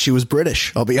idea she was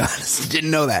British. I'll be honest.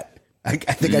 Didn't know that. I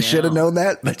think I should have known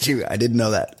that, but I didn't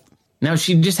know that. No,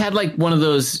 she just had like one of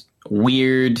those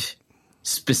weird,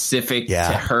 specific to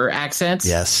her accents.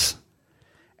 Yes.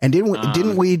 And didn't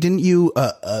you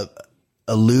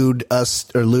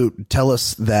tell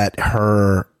us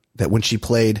that when she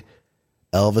played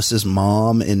Elvis's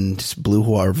mom in Blue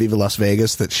Hawaii or Viva Las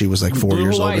Vegas, that she was like 4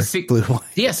 years older? Blue Hawaii.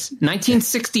 Yes,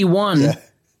 1961. Yeah.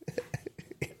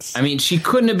 Yes. I mean, she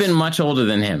couldn't have been much older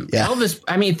than him. Yeah. Elvis,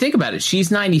 I mean, think about it. She's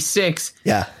 96.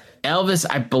 Yeah. Elvis,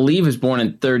 I believe, was born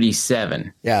in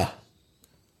 37. Yeah.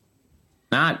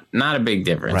 Not a big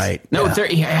difference. Right. No,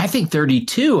 30, I think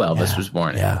 32 Elvis was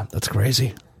born in. Yeah, that's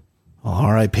crazy. Well,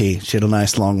 R.I.P. She had a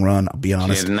nice long run, I'll be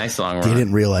honest. She had a nice long run.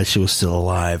 Didn't realize she was still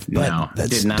alive, but that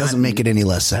doesn't make it any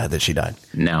less sad that she died.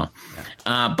 No.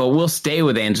 But we'll stay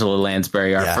with Angela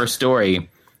Lansbury. Our first story,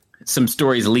 some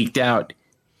stories leaked out.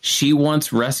 She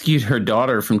once rescued her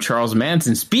daughter from Charles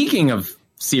Manson. Speaking of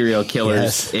serial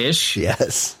killers-ish.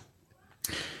 Yes.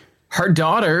 Her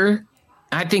daughter,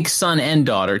 I think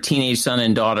teenage son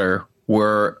and daughter,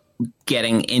 were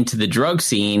getting into the drug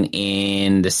scene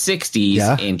in the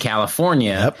 60s in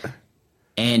California. Yep.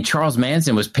 And Charles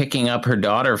Manson was picking up her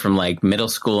daughter from like middle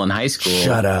school and high school.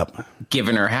 Shut up.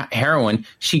 Giving her heroin.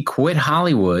 She quit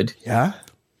Hollywood. Yeah.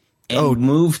 And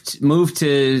moved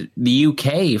to the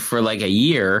UK for like a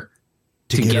year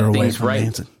to get things right.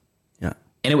 Manson. Yeah.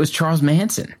 And it was Charles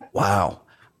Manson. Wow.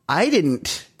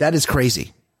 That is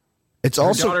crazy. It's Her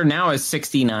also daughter now is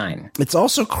 69. It's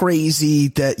also crazy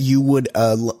that you would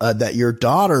that your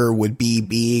daughter would be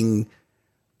being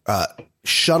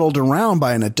shuttled around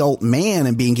by an adult man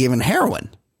and being given heroin.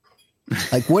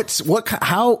 Like where was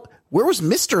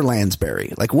Mr.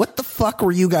 Lansbury? Like what the fuck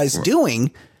were you guys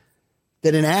doing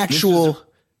that an actual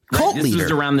cult leader? This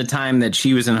was around the time that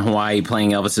she was in Hawaii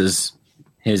playing Elvis's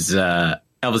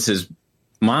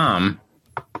mom.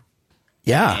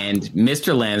 Yeah. And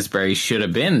Mr. Lansbury should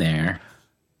have been there.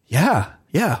 Yeah.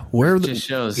 Yeah. Just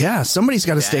shows. Yeah. Somebody's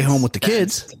got to stay home with the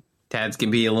kids. Dads can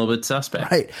be a little bit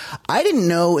suspect. Right. I didn't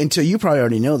know until you probably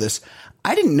already know this.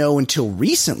 I didn't know until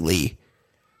recently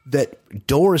that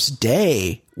Doris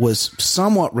Day was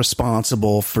somewhat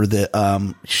responsible for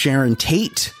the Sharon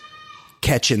Tate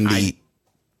catching the.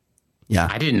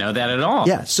 I didn't know that at all.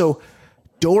 Yeah. So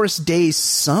Doris Day's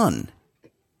son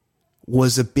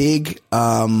was a big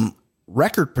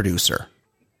record producer,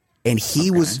 and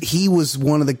he was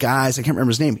one of the guys. I can't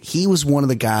remember his name. He was one of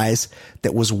the guys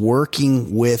that was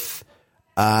working with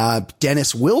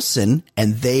Dennis Wilson,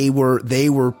 and they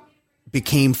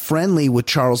became friendly with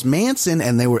Charles Manson,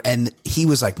 and he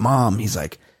was like, Mom, he's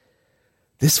like,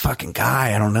 this fucking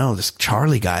guy, I don't know, this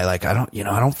Charlie guy, like, I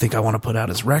don't think I want to put out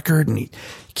his record, and he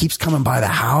keeps coming by the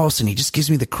house, and he just gives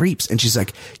me the creeps. And she's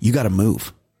like, you got to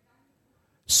move.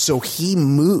 So he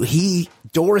moved.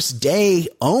 Doris Day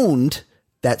owned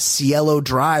that Cielo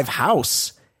Drive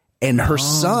house, and her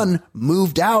son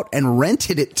moved out and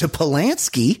rented it to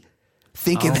Polanski,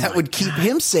 thinking that would keep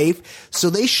him safe. So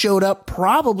they showed up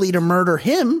probably to murder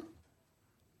him,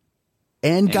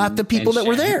 and got the people that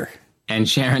were there. And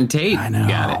Sharon Tate. I know.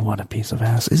 Got it. What a piece of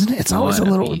ass, isn't it? It's always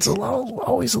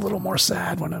always a little more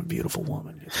sad when a beautiful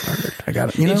woman gets murdered. I got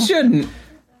it. It shouldn't,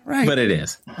 right? But it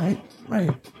is.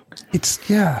 Right. It's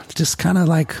just kind of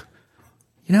like,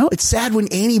 it's sad when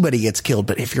anybody gets killed,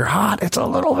 but if you're hot, it's a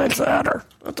little bit sadder.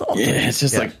 It's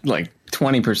just like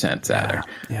 20% sadder.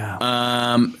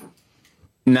 Yeah.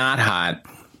 Not hot.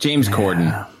 James Corden.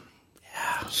 Yeah.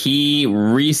 He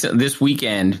this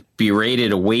weekend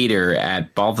berated a waiter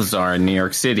at Balthazar in New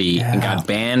York City and got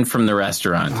banned from the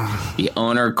restaurant. The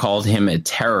owner called him a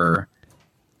terror,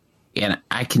 and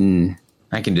I can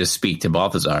just speak to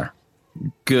Balthazar.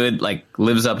 good, like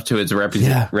lives up to its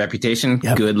reputation.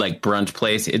 Yep. Good, like brunch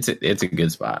place. It's a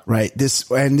good spot. Right. This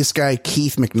guy,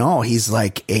 Keith McNall, he's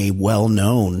like a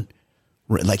well-known,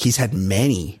 like he's had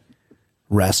many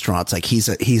restaurants. Like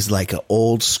he's like an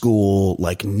old school,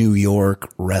 like New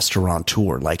York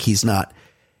restaurateur. Like he's not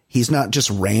just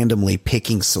randomly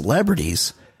picking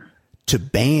celebrities to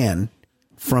ban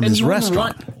from his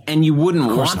restaurant. And you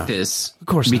wouldn't want this, of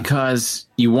course, because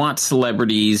you want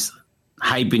celebrities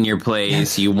hyping your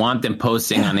place. You want them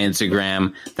posting on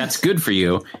Instagram. That's good for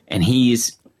you. And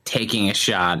he's taking a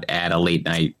shot at a late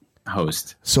night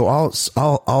host. So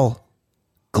I'll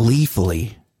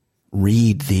gleefully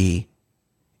read the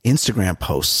Instagram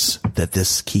posts that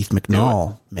this Keith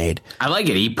McNall made. I like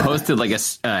it. He posted like a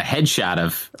headshot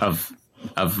of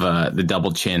the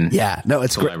double chin. Yeah, no,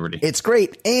 it's celebrity. It's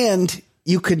great, and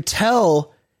you could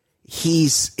tell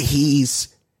he's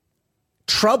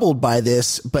troubled by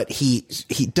this, but he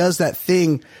does that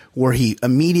thing where he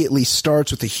immediately starts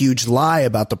with a huge lie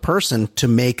about the person to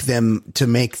make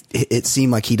it seem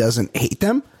like he doesn't hate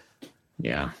them.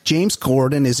 Yeah, James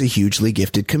Corden is a hugely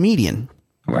gifted comedian.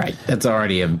 Right. That's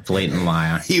already a blatant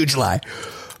lie. Huge lie.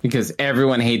 Because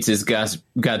everyone hates his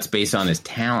guts based on his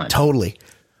talent. Totally.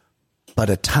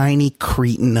 But a tiny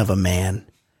cretin of a man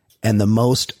and the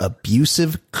most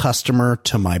abusive customer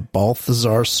to my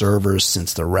Balthazar servers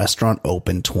since the restaurant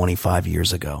opened 25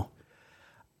 years ago.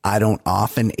 I don't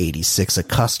often 86 a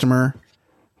customer.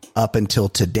 Up until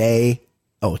today,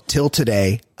 till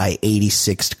today, I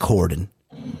 86'd Corden.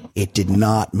 It did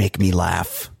not make me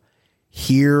laugh.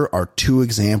 Here are two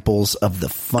examples of the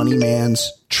funny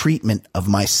man's treatment of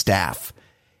my staff.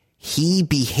 He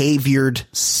behaved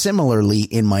similarly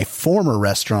in my former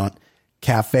restaurant,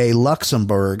 Cafe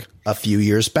Luxembourg, a few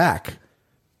years back.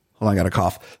 Hold on, I got a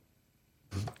cough.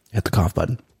 Hit the cough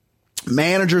button.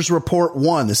 Managers report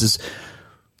 1. This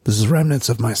is remnants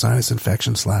of my sinus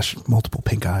infection / multiple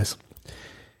pink eyes.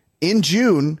 In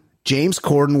June, James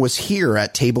Corden was here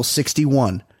at table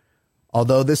 61.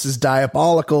 Although this is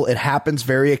diabolical, it happens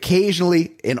very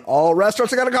occasionally in all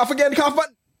restaurants. I got to cough again. Cough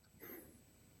button.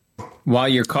 While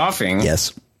you're coughing,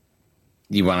 yes,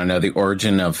 you want to know the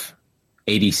origin of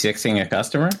 86ing a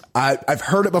customer? I've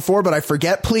heard it before, but I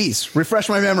forget. Please refresh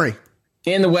my memory.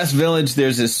 In the West Village,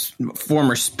 there's this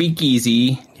former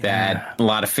speakeasy that a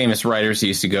lot of famous writers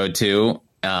used to go to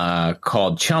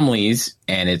called Chumley's,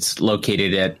 and it's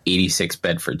located at 86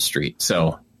 Bedford Street.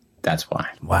 So that's why.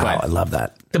 Wow, but I love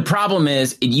that. The problem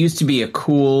is it used to be a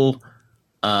cool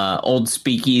old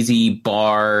speakeasy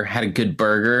bar, had a good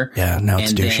burger. Yeah, now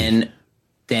it's douchey.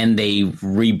 Then they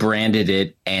rebranded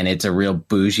it, and it's a real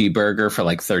bougie burger for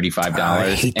like $35.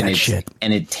 I hate that shit.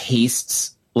 And it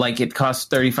tastes like it costs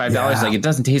 $35. Yeah. Like it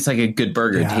doesn't taste like a good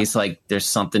burger. Yeah. It tastes like there's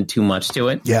something too much to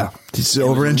it. Yeah, it's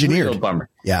over-engineered. Real bummer.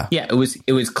 Yeah, it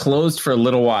was closed for a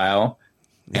little while.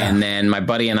 Yeah. And then my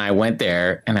buddy and I went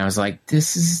there, and I was like,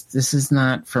 this is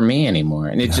not for me anymore.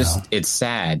 And it's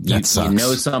sad. You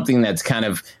know something that's kind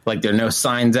of like there are no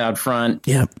signs out front.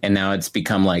 Yeah. And now it's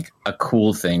become like a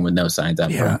cool thing with no signs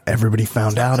out front. Yeah. Everybody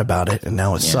found out about it, and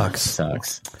now it sucks.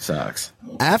 Sucks.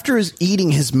 After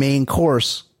eating his main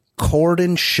course,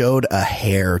 Corden showed a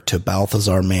hair to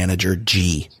Balthazar manager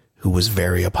G, who was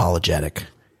very apologetic.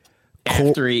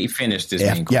 After he finished his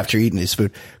main course. After eating his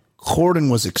food. Corden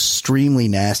was extremely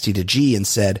nasty to G and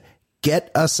said,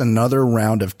 "Get us another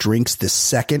round of drinks this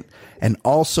second, and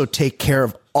also take care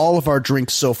of all of our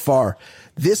drinks so far.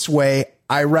 This way,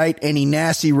 I write any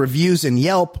nasty reviews in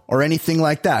Yelp or anything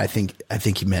like that." I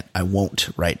think he meant I won't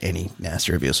write any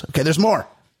nasty reviews. Okay, there's more.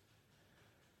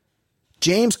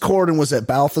 James Corden was at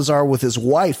Balthazar with his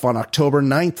wife on October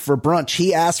 9th for brunch.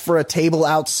 He asked for a table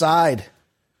outside.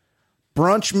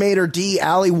 Brunch mater D.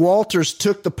 Allie Walters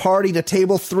took the party to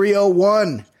table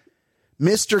 301.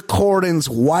 Mr. Corden's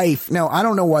wife. Now, I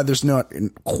don't know why there's not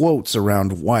quotes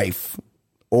around wife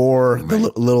or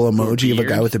the little emoji of a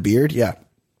guy with a beard. Yeah.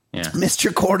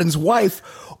 Mr. Corden's wife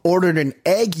ordered an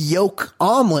egg yolk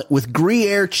omelet with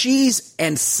Gruyere cheese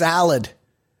and salad.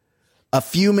 A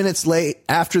few minutes late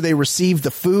after they received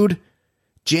the food,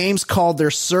 James called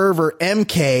their server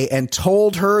MK and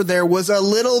told her there was a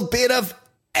little bit of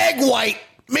egg white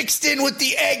mixed in with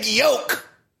the egg yolk.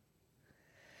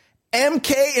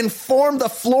 MK informed the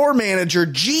floor manager,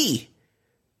 G.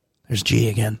 There's G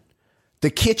again. The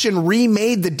kitchen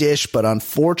remade the dish, but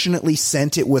unfortunately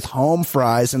sent it with home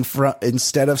fries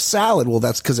instead of salad. Well,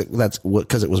 that's because it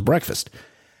was breakfast.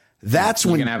 That's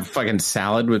when you can have fucking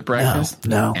salad with breakfast.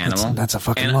 No, animal. That's a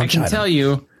fucking and lunch I can item. tell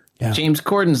you, James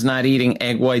Corden's not eating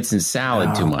egg whites and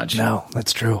salad too much. No,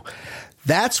 that's true.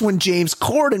 That's when James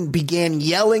Corden began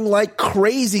yelling like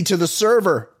crazy to the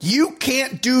server. You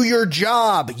can't do your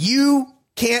job. You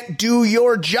can't do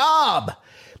your job.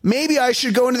 Maybe I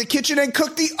should go into the kitchen and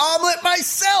cook the omelet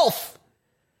myself.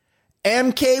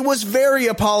 MK was very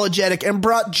apologetic and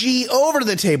brought G over to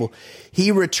the table.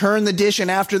 He returned the dish, and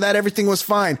after that, everything was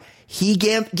fine. He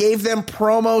gave them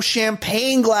promo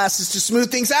champagne glasses to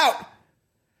smooth things out.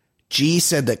 G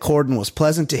said that Corden was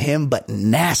pleasant to him, but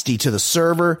nasty to the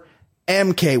server.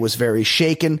 MK was very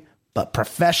shaken, but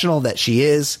professional that she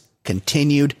is,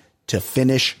 continued to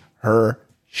finish her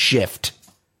shift.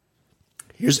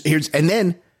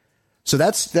 So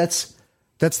that's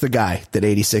the guy that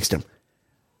 86'd him.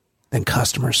 Then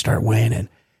customers start weighing in.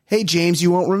 Hey, James,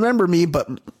 you won't remember me, but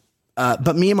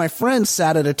me and my friends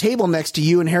sat at a table next to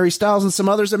you and Harry Styles and some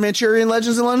others at Manchurian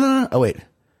Legends in London. Oh, wait.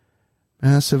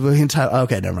 Civilian title.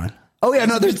 Okay, never mind. Oh, yeah,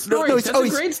 no, there's no. That's a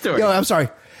great story. No, I'm sorry.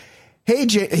 Hey,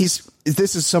 this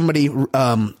is somebody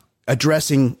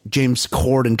addressing James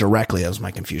Corden directly. That was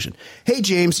my confusion. Hey,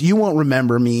 James, you won't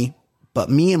remember me, but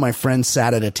me and my friends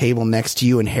sat at a table next to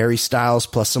you and Harry Styles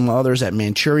plus some others at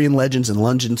Manchurian Legends in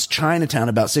London's Chinatown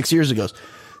about 6 years ago.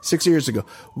 6 years ago.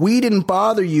 We didn't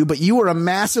bother you, but you were a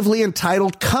massively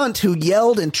entitled cunt who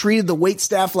yelled and treated the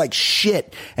waitstaff like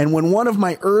shit. And when one of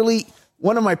my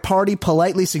party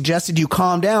politely suggested you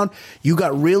calm down, you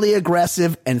got really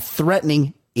aggressive and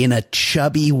threatening in a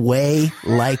chubby way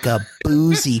like a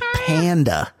boozy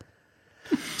panda.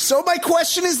 So my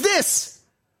question is this.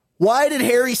 Why did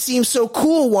Harry seem so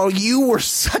cool while you were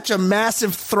such a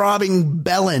massive throbbing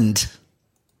bellend?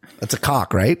 That's a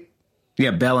cock, right?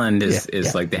 Yeah, bellend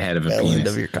is like the head of a bellend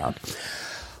penis. Of your cock.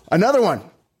 Another one.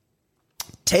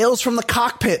 Tales from the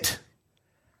cockpit.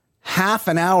 Half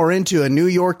an hour into a New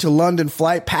York to London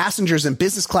flight, passengers in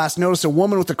business class noticed a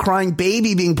woman with a crying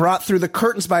baby being brought through the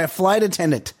curtains by a flight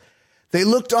attendant. They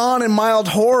looked on in mild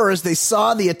horror as they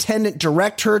saw the attendant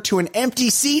direct her to an empty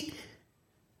seat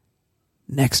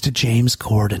next to James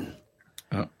Corden.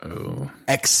 Uh-oh.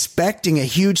 Expecting a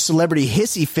huge celebrity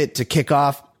hissy fit to kick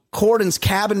off, Corden's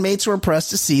cabin mates were impressed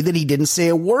to see that he didn't say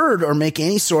a word or make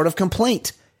any sort of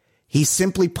complaint. He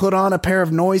simply put on a pair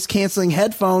of noise-canceling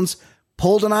headphones,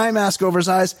 pulled an eye mask over his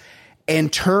eyes,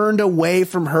 and turned away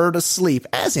from her to sleep,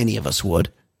 as any of us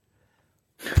would.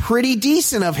 Pretty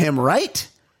decent of him, right?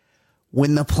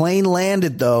 When the plane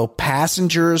landed, though,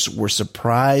 passengers were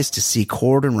surprised to see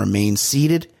Corden remain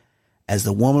seated as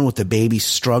the woman with the baby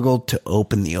struggled to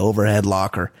open the overhead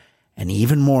locker, and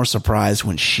even more surprised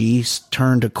when she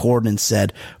turned to Corden and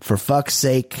said, "For fuck's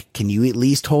sake, can you at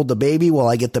least hold the baby while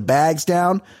I get the bags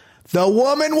down?" The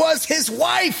woman was his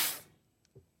wife!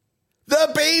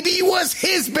 The baby was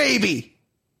his baby!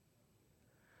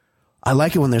 I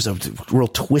like it when there's a real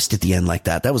twist at the end like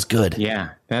that. That was good. Yeah,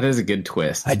 that is a good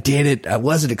twist. I did it. I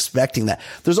wasn't expecting that.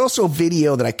 There's also a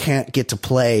video that I can't get to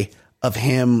play of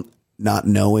him not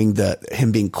knowing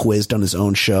him being quizzed on his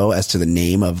own show as to the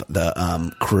name of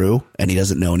the crew, and he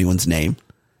doesn't know anyone's name.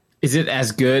 Is it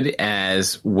as good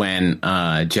as when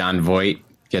John Voight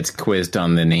gets quizzed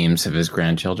on the names of his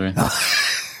grandchildren? I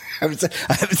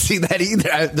haven't seen that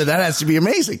either. That has to be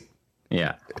amazing.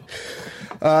 Yeah.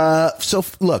 So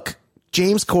look,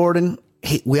 James Corden,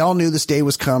 we all knew this day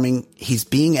was coming. He's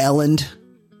being Ellened.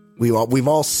 We've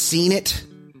all seen it.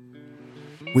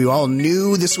 We all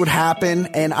knew this would happen,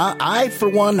 and I for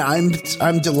one, I'm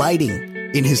delighting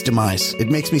in his demise. It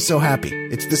makes me so happy.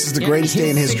 This is the greatest day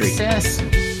in history. Success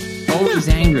always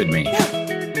angered me.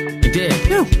 It did.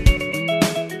 Yeah.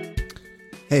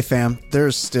 Hey fam,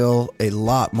 there's still a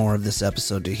lot more of this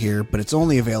episode to hear, but it's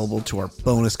only available to our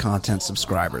bonus content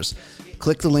subscribers.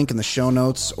 Click the link in the show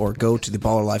notes or go to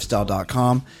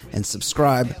theballerlifestyle.com and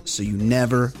subscribe so you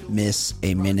never miss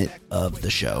a minute of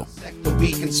the show. The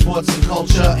week in sports and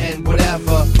culture and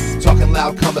whatever. Talking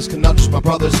loud comers, conundrums, my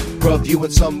brothers.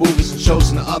 Reviewing some movies and shows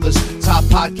and others. Top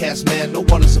podcast, man, no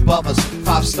one is above us.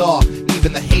 5-star,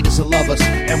 even the haters will love us.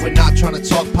 And we're not trying to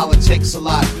talk politics a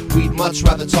lot. We'd much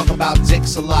rather talk about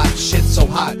dicks a lot. Shit's so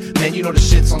hot, man, you know the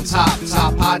shit's on top.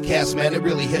 Top podcast, man, it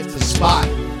really hit the spot.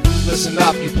 Listen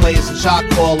up, you players and shot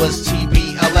callers.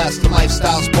 TBLS, the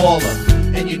lifestyle's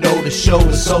baller. And you know the show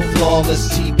is so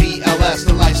flawless. TBLS,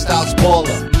 the lifestyle's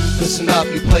baller. Listen up,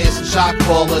 you players and shot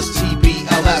callers.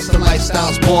 TBLS, the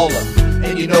lifestyle's baller.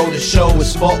 And you know the show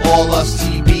is for all us.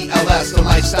 TBLS, the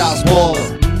lifestyle's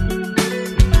baller.